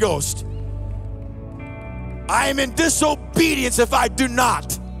Holy Ghost, I am in disobedience if I do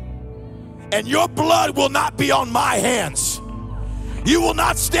not. And your blood will not be on my hands. You will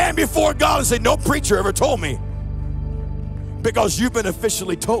not stand before God and say, no preacher ever told me. Because you've been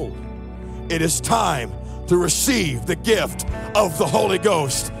officially told. It is time to receive the gift of the Holy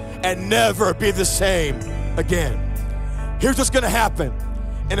Ghost and never be the same again. Here's what's going to happen.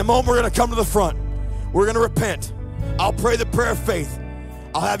 In a moment, we're going to come to the front. We're going to repent. I'll pray the prayer of faith.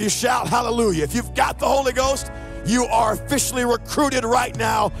 I'll have you shout hallelujah. If you've got the Holy Ghost, you are officially recruited right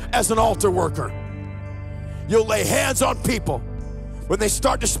now as an altar worker. You'll lay hands on people. When they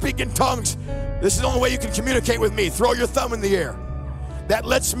start to speak in tongues, this is the only way you can communicate with me. Throw your thumb in the air. That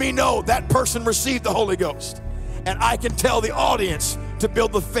lets me know that person received the Holy Ghost. And I can tell the audience to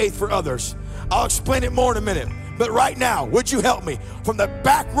build the faith for others. I'll explain it more in a minute. But right now, would you help me? From the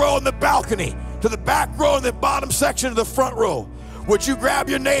back row in the balcony to the back row in the bottom section of the front row, would you grab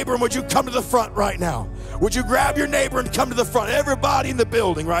your neighbor and would you come to the front right now? Would you grab your neighbor and come to the front? Everybody in the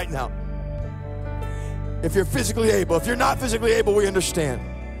building right now. If you're physically able. If you're not physically able, we understand.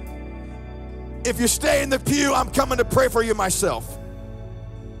 If you stay in the pew, I'm coming to pray for you myself.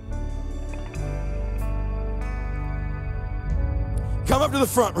 Come up to the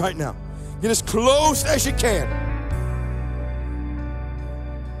front right now. Get as close as you can.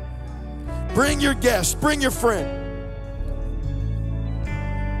 Bring your guest. Bring your friend.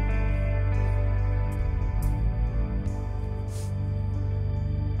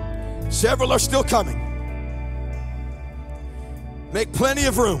 Several are still coming. Make plenty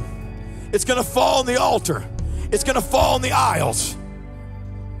of room. It's going to fall on the altar. It's going to fall in the aisles.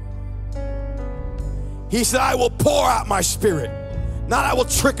 He said, I will pour out my spirit. Not I will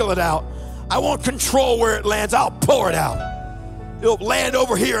trickle it out. I won't control where it lands. I'll pour it out. It'll land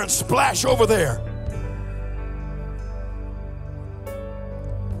over here and splash over there.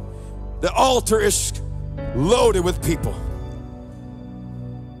 The altar is loaded with people.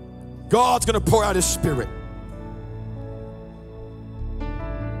 God's going to pour out his spirit.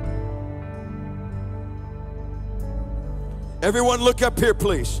 Everyone look up here,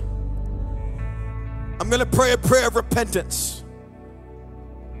 please. I'm going to pray a prayer of repentance.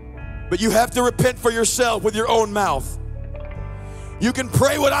 But you have to repent for yourself with your own mouth. You can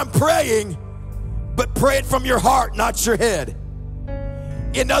pray what I'm praying, but pray it from your heart, not your head.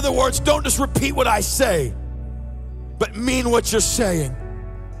 In other words, don't just repeat what I say, but mean what you're saying.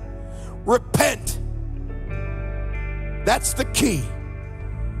 Repent. That's the key.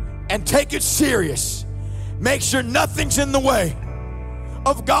 And take it serious. Make sure nothing's in the way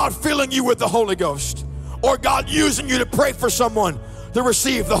of God filling you with the Holy Ghost, or God using you to pray for someone to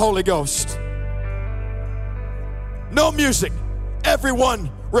receive the Holy Ghost. No music.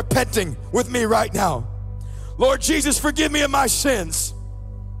 Everyone repenting with me right now. Lord Jesus, forgive me of my sins.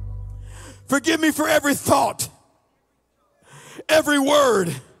 Forgive me for every thought, every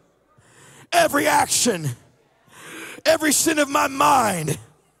word, every action, every sin of my mind,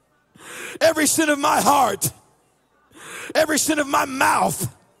 every sin of my heart, every sin of my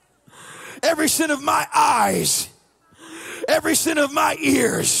mouth, every sin of my eyes, every sin of my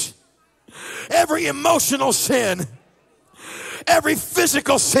ears, every emotional sin, every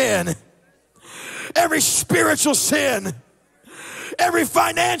physical sin, every spiritual sin, every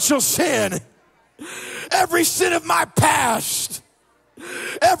financial sin, every sin of my past,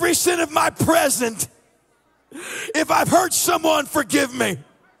 every sin of my present. If I've hurt someone, forgive me.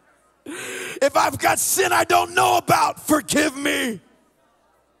 If I've got sin I don't know about, forgive me.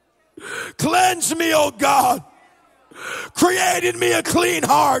 Cleanse me, oh God. Create in me a clean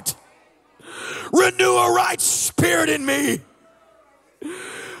heart. Renew a right spirit in me.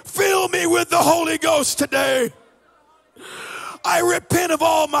 Fill me with the Holy Ghost today. I repent of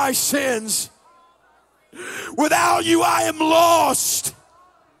all my sins. Without you, I am lost.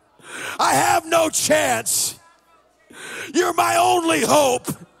 I have no chance. You're my only hope.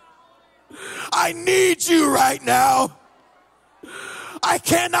 I need you right now. I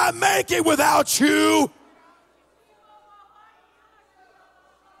cannot make it without you.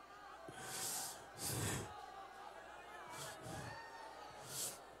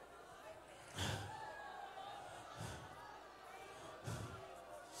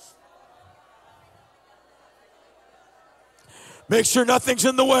 Make sure nothing's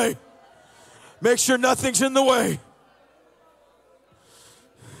in the way. Make sure nothing's in the way.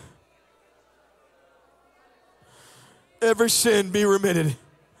 Every sin be remitted.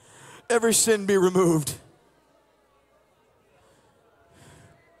 Every sin be removed.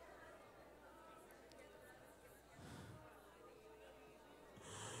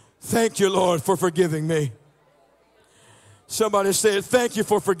 Thank you, Lord, for forgiving me. Somebody say it. Thank you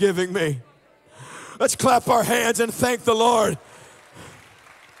for forgiving me. Let's clap our hands and thank the Lord.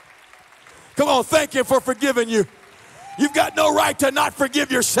 Come on, thank Him for forgiving you. You've got no right to not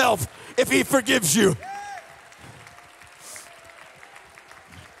forgive yourself if He forgives you.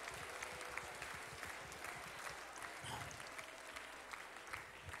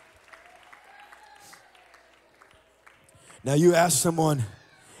 Now you ask someone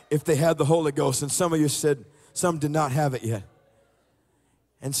if they had the Holy Ghost, and some of you said some did not have it yet.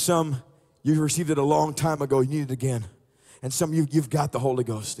 And some, you received it a long time ago, you need it again. And some of you, you've got the Holy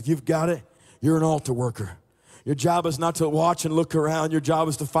Ghost. If you've got it, you're an altar worker. Your job is not to watch and look around. Your job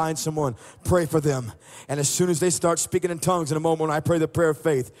is to find someone, pray for them. And as soon as they start speaking in tongues in a moment when I pray the prayer of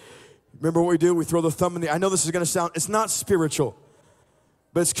faith, remember what we do? We throw the thumb in the, I know this is going to sound, it's not spiritual,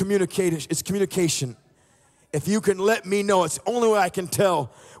 but it's communication. If you can let me know, it's the only way I can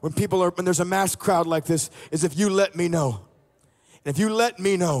tell when there's a mass crowd like this, is if you let me know. And if you let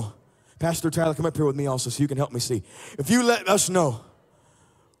me know, Pastor Tyler, come up here with me also so you can help me see. If you let us know,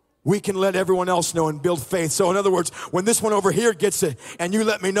 we can let everyone else know and build faith. So in other words, when this one over here gets it and you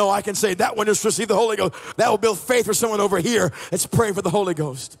let me know, I can say that one just received the Holy Ghost. That will build faith for someone over here that's praying for the Holy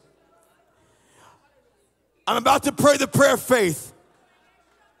Ghost. I'm about to pray the prayer of faith.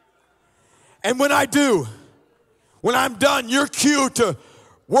 And when I do, when I'm done, your cue to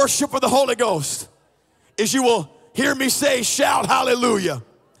worship with the Holy Ghost is you will hear me say, shout hallelujah.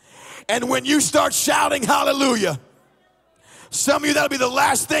 And when you start shouting hallelujah, some of you, that'll be the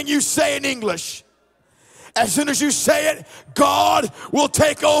last thing you say in English. As soon as you say it, God will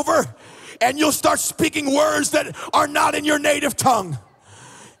take over and you'll start speaking words that are not in your native tongue.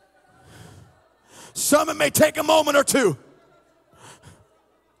 Some it may take a moment or two.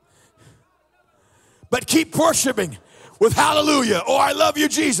 But keep worshiping with hallelujah. Oh, I love you,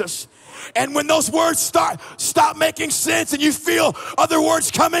 Jesus. And when those words stop making sense and you feel other words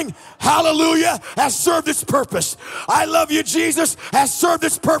coming, hallelujah has served its purpose. I love you, Jesus has served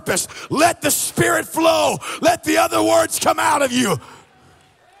its purpose. Let the Spirit flow. Let the other words come out of you.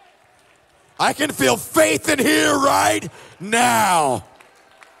 I can feel faith in here right now.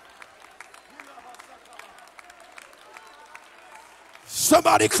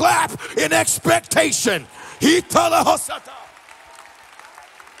 Somebody clap in expectation.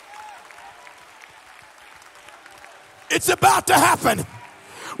 It's about to happen.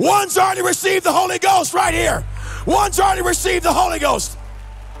 One's already received the Holy Ghost right here. One's already received the Holy Ghost.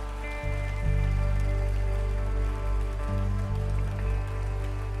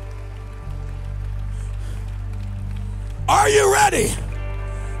 Are you ready?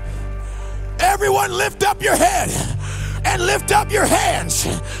 Everyone lift up your head and lift up your hands,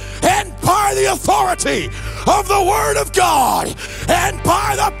 and by the authority of the Word of God and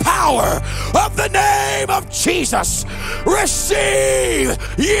by the power of the name of Jesus, receive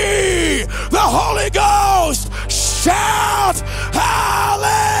ye the Holy Ghost. Shout hallelujah!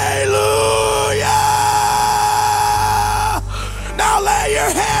 Now lay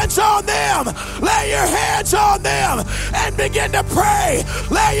your hands on them. Lay your hands on them and begin to pray.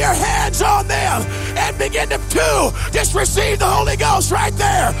 Lay your hands on them and begin to just receive the Holy Ghost right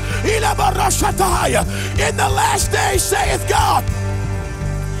there. In the last days, saith God.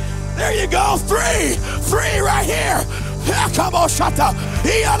 There you go. Three right here.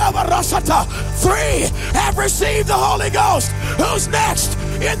 Three have received the Holy Ghost. Who's next?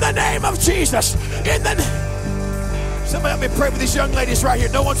 In the name of Jesus. Somebody help me pray for these young ladies right here.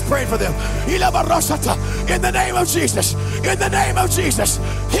 No one's praying for them. In the name of Jesus. In the name of Jesus.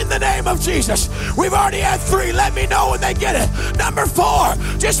 In the name of Jesus. We've already had 3. Let me know when they get it. Number 4,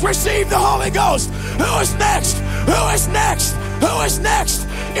 just receive the Holy Ghost. Who is next? Who is next? Who is next?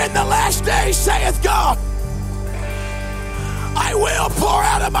 In the last days, saith God, I will pour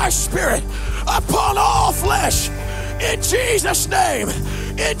out of my Spirit upon all flesh. In Jesus' name.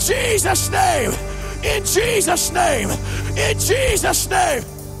 In Jesus' name. In Jesus' name. In Jesus' name.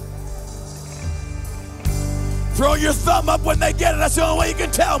 Throw your thumb up when they get it. That's the only way you can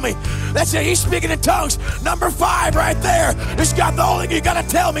tell me. That's it. He's speaking in tongues. Number 5 right there. Just got the Holy. You got to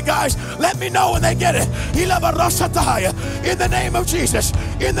tell me, guys. Let me know when they get it. In the name of Jesus.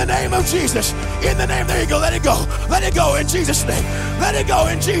 In the name of Jesus. In the name. There you go. Let it go. Let it go in Jesus' name. Let it go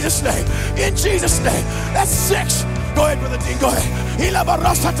in Jesus' name. In Jesus' name. That's 6. Go ahead, Brother Dean. Go ahead. In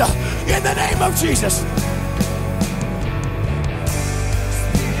the name of Jesus.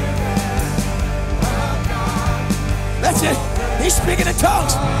 That's it. He's speaking in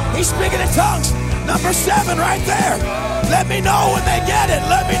tongues. He's speaking in tongues. Number 7 right there. Let me know when they get it.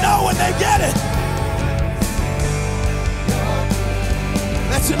 Let me know when they get it.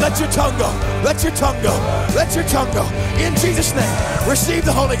 That's it. Let your tongue go. Let your tongue go. Let your tongue go. In Jesus' name. Receive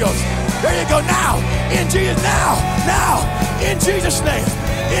the Holy Ghost. There you go. Now. In Jesus. Now. Now. In Jesus' name.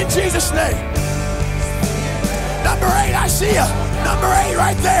 In Jesus' name. Number 8. I see you. Number 8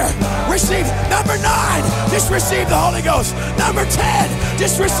 right there. Receive. Number 9. Just receive the Holy Ghost. Number 10.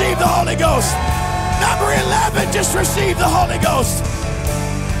 Just receive the Holy Ghost. Number 11. Just receive the Holy Ghost.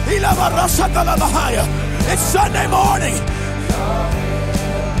 It's Sunday morning.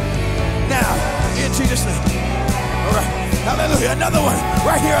 Now, in Jesus' name. All right. Hallelujah. Another one.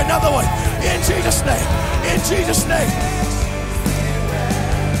 Right here. Another one. In Jesus' name. In Jesus' name.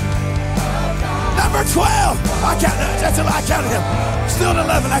 Number 12. I counted him. Still at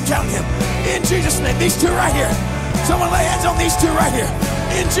 11. I counted him. In Jesus' name. These 2 right here. Someone lay hands on these 2 right here.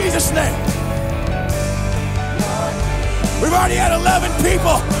 In Jesus' name. We've already had 11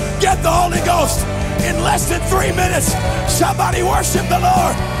 people get the Holy Ghost in less than 3 minutes. Somebody worship the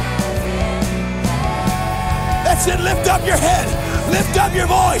Lord. That's it. Lift up your head. Lift up your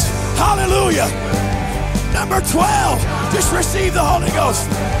voice. Hallelujah. Number 12. Just receive the Holy Ghost.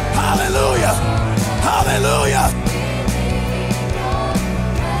 Hallelujah. Hallelujah.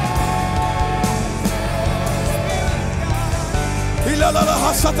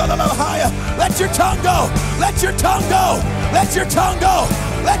 Let your tongue go. Let your tongue go. Let your tongue go.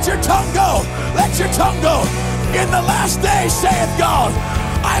 Let your tongue go. Let your tongue go. In the last days, saith God,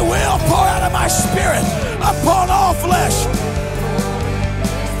 I will pour out of my Spirit upon all flesh.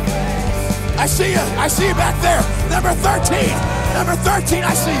 I see you. I see you back there. Number 13. Number 13,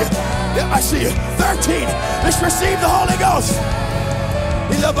 I see you. Yep, I see you. 13. Just receive the Holy Ghost.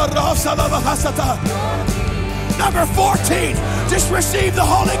 Number 14. Just receive the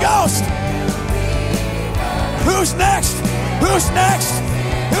Holy Ghost. Who's next? Who's next?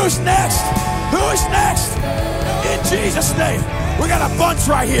 Who's next? Who's next? In Jesus' name. We got a bunch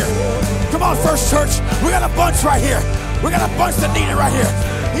right here. Come on, First Church. We got a bunch right here. We got a bunch that need it right here.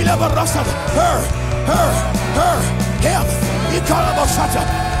 Her, him.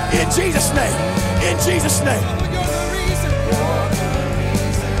 In Jesus' name. In Jesus' name.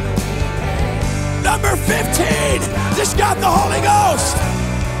 Number 15 just got the Holy Ghost.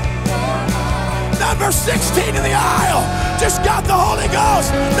 Number 16 in the aisle just got the Holy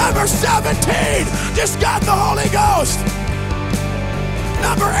Ghost. Number 17 just got the Holy Ghost.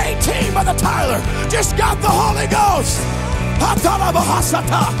 Number 18, Brother Tyler, just got the Holy Ghost.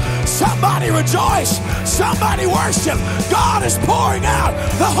 Somebody rejoice. Somebody worship. God is pouring out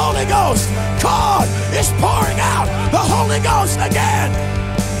the Holy Ghost. God is pouring out the Holy Ghost again.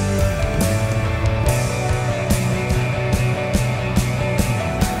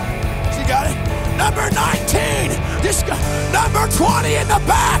 You got it? Number 19. Number 20 in the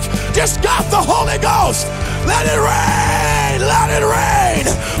back. Just got the Holy Ghost. Let it rain. Let it rain.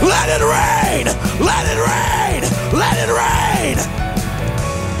 Let it rain. Let it rain. Let it rain.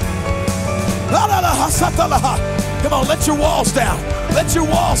 Come on, let your walls down. Let your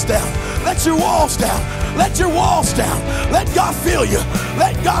walls down. Let your walls down. Let your walls down. Let God fill you.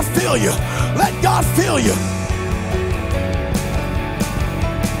 Let God fill you. Let God fill you.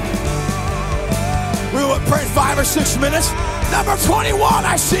 We were praying 5 or 6 minutes. Number 21,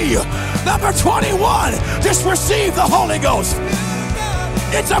 I see you. Number 21, just receive the Holy Ghost.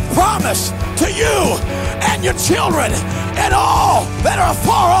 It's a promise to you and your children and all that are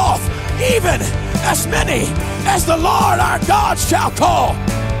far off, even as many as the Lord our God shall call.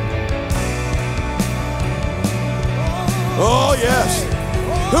 Oh, yes.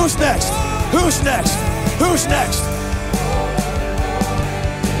 Who's next? Who's next? Who's next?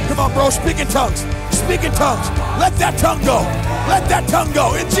 Come on, bro, speak in tongues. Speak in tongues. Let that tongue go. Let that tongue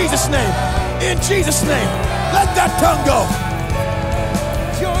go. In Jesus' name. In Jesus' name. Let that tongue go.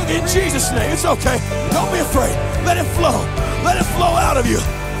 In Jesus' name. It's okay. Don't be afraid. Let it flow. Let it flow out of you.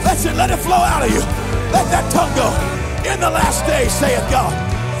 That's it. Let it flow out of you. Let that tongue go. In the last days, saith God,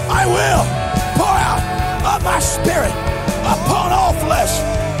 I will pour out of my spirit upon all flesh.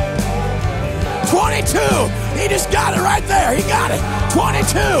 22. He just got it right there. He got it.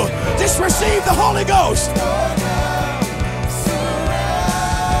 22. Just receive the Holy Ghost.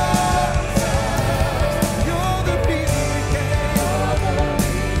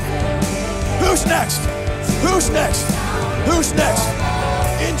 Who's next? Who's next? Who's next?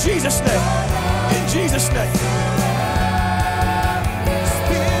 In Jesus' name. In Jesus' name.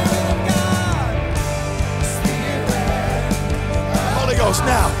 Holy Ghost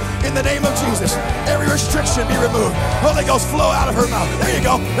now. In the name of Jesus, every restriction be removed. Holy Ghost flow out of her mouth. There you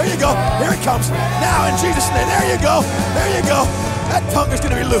go. There you go. Here it comes. Now in Jesus' name. There you go. There you go. That tongue is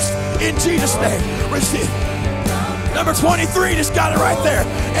going to be loosed. In Jesus' name. Receive. Number 23 just got it right there.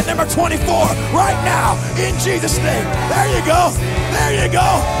 And number 24 right now. In Jesus' name. There you go. There you go.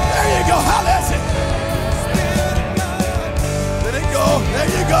 There you go. How that's it. Let it go. There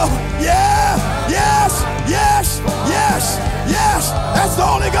you go. Yeah. Yes. Yes. Yes. Yes. That's the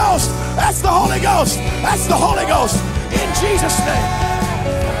Holy Ghost. That's the Holy Ghost. That's the Holy Ghost. In Jesus' name.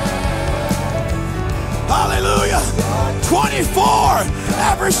 Hallelujah. 24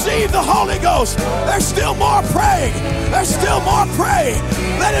 have received the Holy Ghost. There's still more praying. There's still more praying.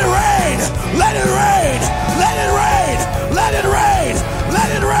 Let it rain. Let it rain. Let it rain. Let it rain.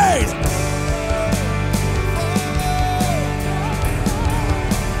 Let it rain.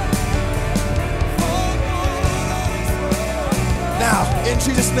 Now, in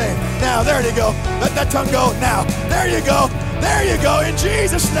Jesus' name. Now, there you go. Let that tongue go. Now, there you go. There you go. In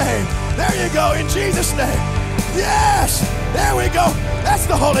Jesus' name. There you go. In Jesus' name. Yes. There we go. That's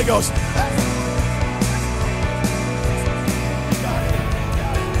the Holy Ghost.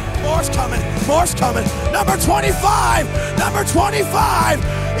 More's coming. More's coming. Number 25. Number 25.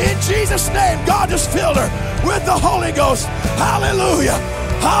 In Jesus' name. God just filled her with the Holy Ghost. Hallelujah.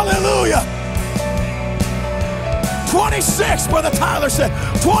 Hallelujah. 26, Brother Tyler said.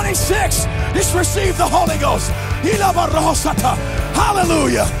 26, just receive the Holy Ghost.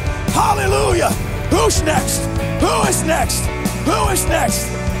 Hallelujah. Hallelujah. Who's next? Who is next? Who is next?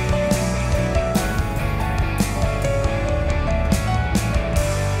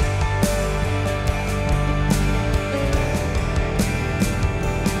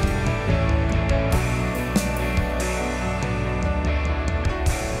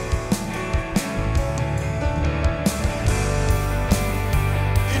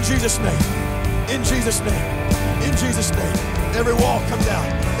 In Jesus' name. In Jesus' name. In Jesus' name. Every wall come down.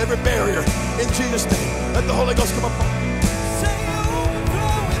 Every barrier. In Jesus' name. Let the Holy Ghost come upon you.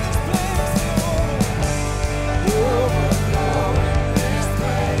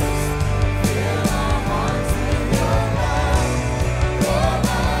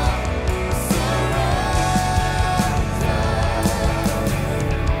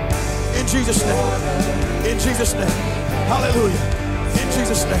 In Jesus' name. In Jesus' name. Hallelujah. In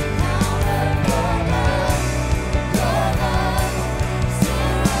Jesus' name.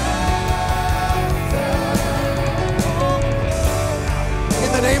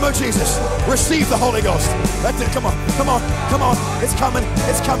 In the name of of Jesus, receive the Holy Ghost. That's it. Come on, come on, come on. It's coming,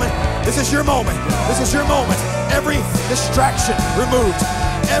 it's coming. This is your moment. This is your moment. Every distraction removed.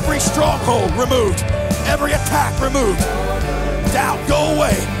 Every stronghold removed. Every attack removed. Doubt, go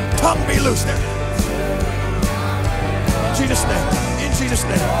away. Tongue be loose there. In Jesus' name. In Jesus'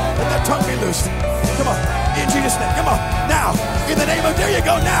 name. Let that tongue be loose. Come on. In Jesus' name. Come on. Now. In the name of, there you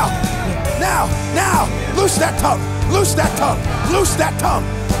go. Now. Now. Now. Loose that tongue. Loose that tongue. Loose that tongue.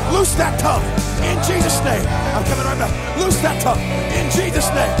 Loose that tongue. In Jesus' name. I'm coming right back. Loose that tongue. In Jesus'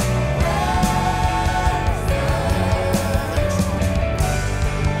 name.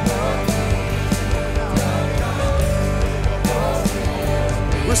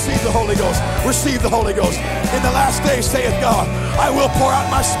 Receive the Holy Ghost. Receive the Holy Ghost. In the last days, saith God, I will pour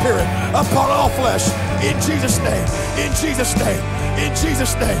out my Spirit upon all flesh. In Jesus' name. In Jesus' name. In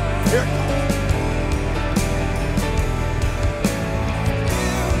Jesus' name. Here.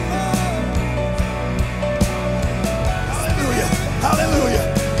 Hallelujah.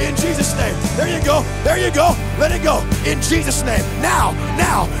 Hallelujah. In Jesus' name. There you go. There you go. Let it go. In Jesus' name. Now.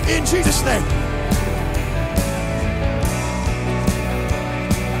 Now. In Jesus' name.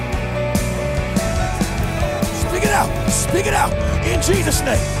 Speak it out in Jesus'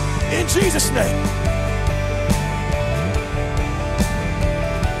 name. In Jesus' name.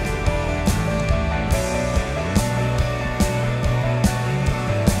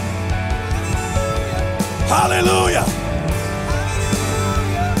 Hallelujah.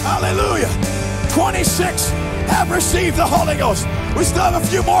 Hallelujah. 26 have received the Holy Ghost. We still have a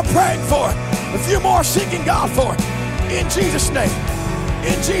few more praying for, a few more seeking God for. In Jesus' name.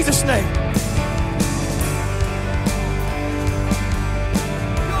 In Jesus' name.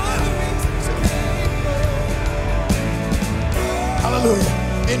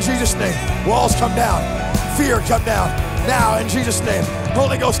 Hallelujah. In Jesus' name. Walls come down. Fear come down. Now in Jesus' name.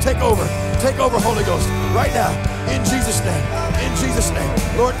 Holy Ghost, take over. Take over, Holy Ghost. Right now. In Jesus' name. In Jesus'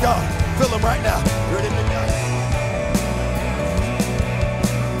 name. Lord God, fill them right now. Ready to go.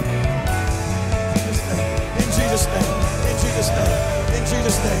 In Jesus' name. In Jesus' name. In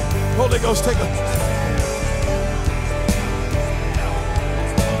Jesus' name. Holy Ghost, take over.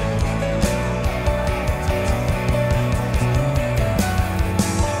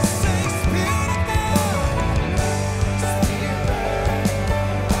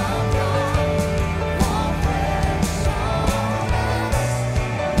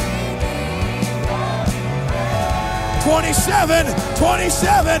 27,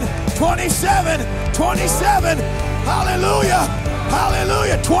 27, 27, 27. Hallelujah.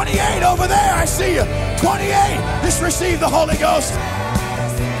 Hallelujah. 28 over there. I see you. 28. Just receive the Holy Ghost.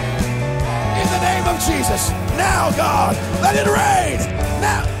 In the name of Jesus. Now, God, let it rain.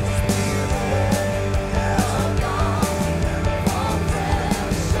 Now.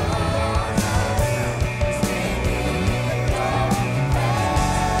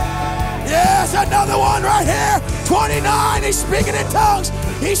 Yes, another one right here. 29, he's speaking in tongues.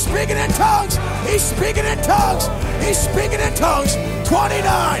 He's speaking in tongues. He's speaking in tongues. He's speaking in tongues.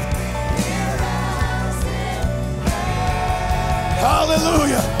 29.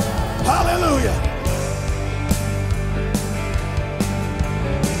 Hallelujah. Hallelujah.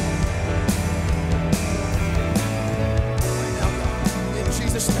 In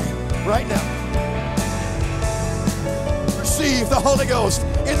Jesus' name, right now. Receive the Holy Ghost.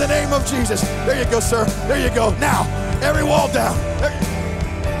 In the name of Jesus. There you go, sir. There you go. Now, every wall down. There you...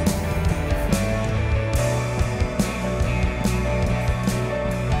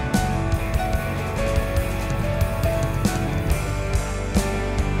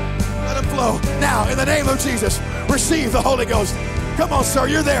 Let him flow. Now, in the name of Jesus, receive the Holy Ghost. Come on, sir.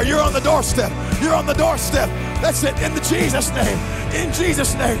 You're there. You're on the doorstep. You're on the doorstep. That's it. In the Jesus name. In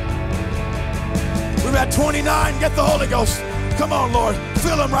Jesus' name. We've had 29. Get the Holy Ghost. Come on, Lord.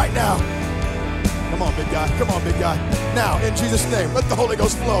 Fill him right now. Come on, big guy. Come on, big guy. Now, in Jesus' name, let the Holy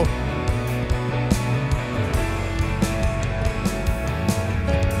Ghost flow.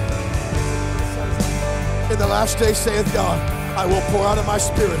 In the last day, saith God, I will pour out of my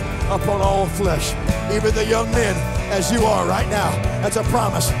Spirit upon all flesh, even the young men, as you are right now. That's a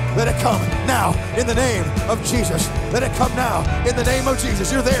promise. Let it come now in the name of Jesus. Let it come now in the name of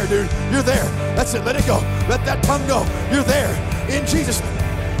Jesus. You're there, dude. You're there. That's it. Let it go. Let that tongue go. You're there in Jesus' name.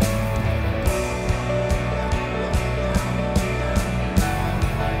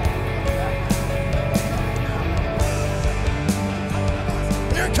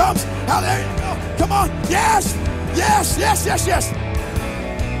 Here it comes. How there you go. Come on. Yes. Yes, yes, yes, yes.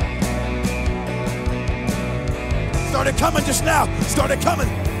 Started coming just now. Started coming.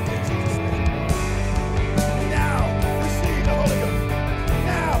 Now, receive the Holy Ghost.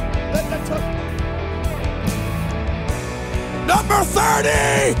 Now. Number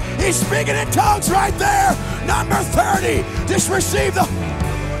 30. He's speaking in tongues right there. Number 30. Just receive the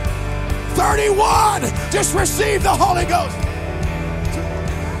 31. Just receive the Holy Ghost.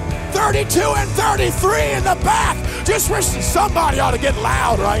 32 and 33 in the back. Just receive. Somebody ought to get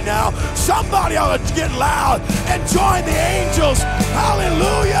loud right now. Somebody ought to get loud and join the angels.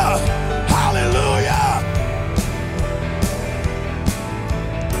 Hallelujah. Hallelujah.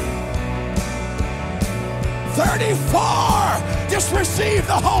 34. Just receive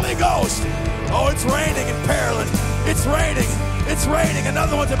the Holy Ghost. Oh, it's raining in Pearland. It's raining. It's raining.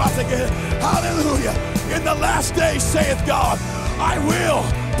 Another one's about to get it. Hallelujah. In the last days, saith God, I will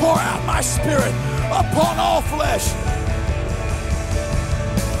pour out my spirit upon all flesh.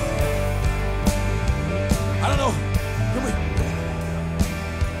 I don't know. Can we?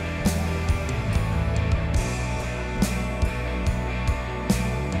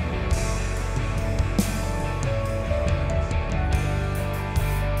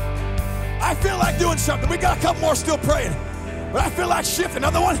 I feel like doing something. We got a couple more still praying. But I feel like shifting.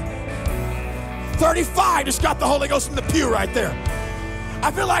 Another one. 35 just got the Holy Ghost in the pew right there. I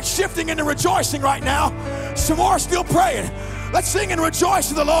feel like shifting into rejoicing right now. Some more still praying. Let's sing and rejoice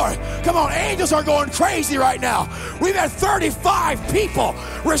to the Lord. Come on, angels are going crazy right now. We've had 35 people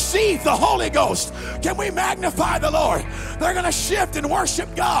receive the Holy Ghost. Can we magnify the Lord? They're going to shift and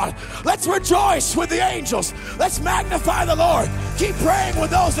worship God. Let's rejoice with the angels. Let's magnify the Lord. Keep praying with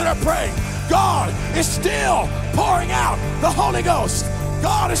those that are praying. God is still pouring out the Holy Ghost.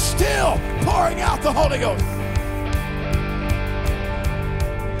 God is still pouring out the Holy Ghost.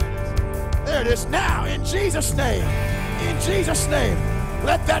 There it is. Now, in Jesus' name. In Jesus' name.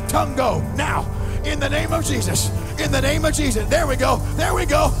 Let that tongue go. Now, in the name of Jesus. In the name of Jesus. There we go. There we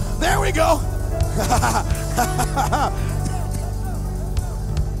go. There we go.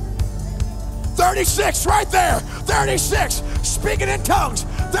 36 right there. 36. Speaking in tongues.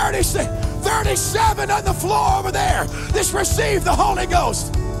 36. 37 on the floor over there. Just receive the Holy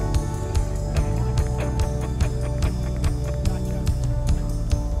Ghost.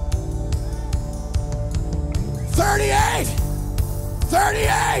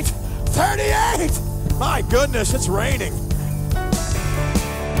 My goodness, it's raining.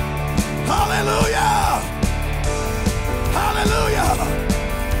 Hallelujah. Hallelujah.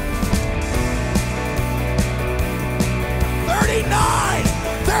 39.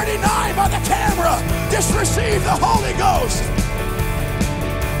 39 by the camera. Just receive the Holy Ghost.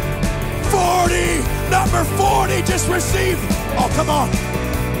 40. Number 40. Just receive. Oh, come on.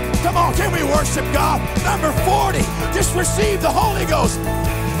 Come on, can we worship God? Number 40, just receive the Holy Ghost.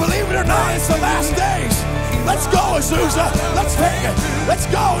 Believe it or not, it's the last days. Let's go, Azusa. Let's take it. Let's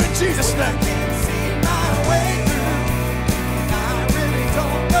go in Jesus' name.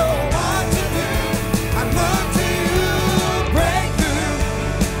 Don't know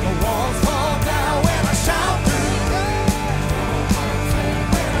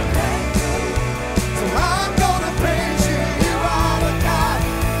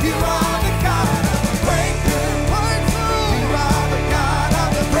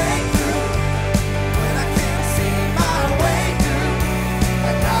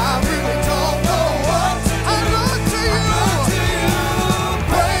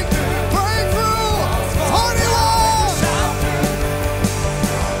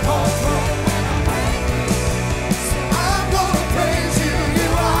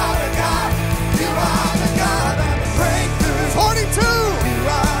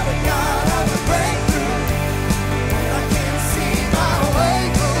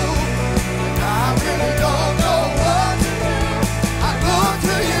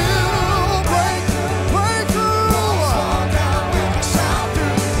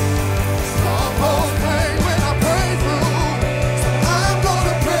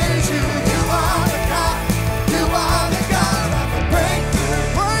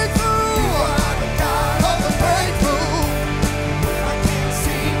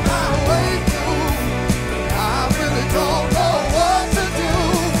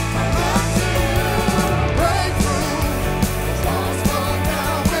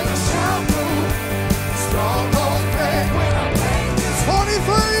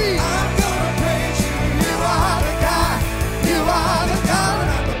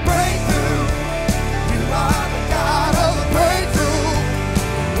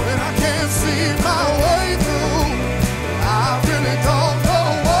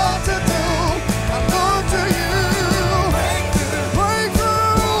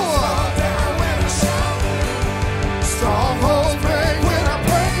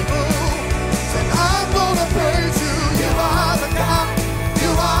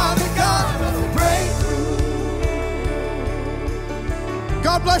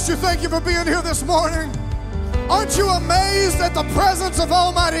you. Thank you for being here this morning. Aren't you amazed at the presence of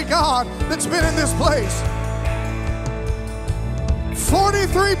Almighty God that's been in this place?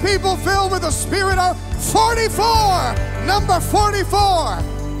 43 people filled with the Spirit of 44. Number 44.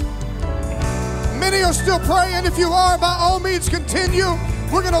 Many are still praying. If you are, by all means, continue.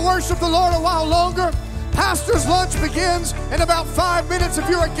 We're going to worship the Lord a while longer. Pastor's lunch begins in about 5 minutes. If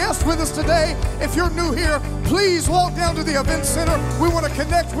you're a guest with us today, if you're new here, please walk down to the event center. We want to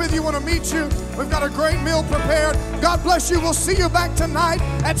connect with you, want to meet you. We've got a great meal prepared. God bless you. We'll see you back tonight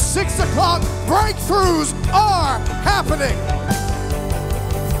at 6 o'clock. Breakthroughs are happening.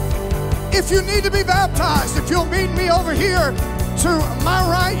 If you need to be baptized, if you'll meet me over here to my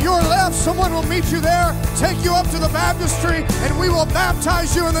right, your left, someone will meet you there, take you up to the baptistry, and we will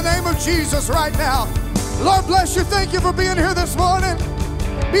baptize you in the name of Jesus right now. Lord bless you. Thank you for being here this morning.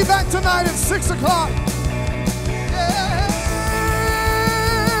 Be back tonight at 6 o'clock.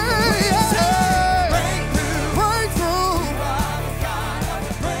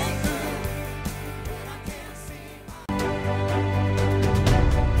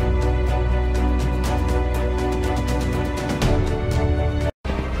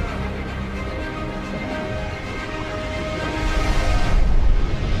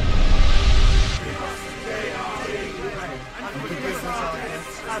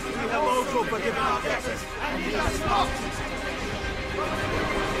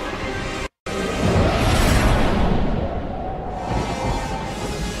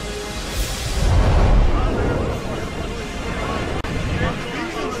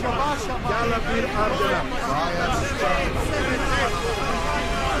 Gel bir ardına.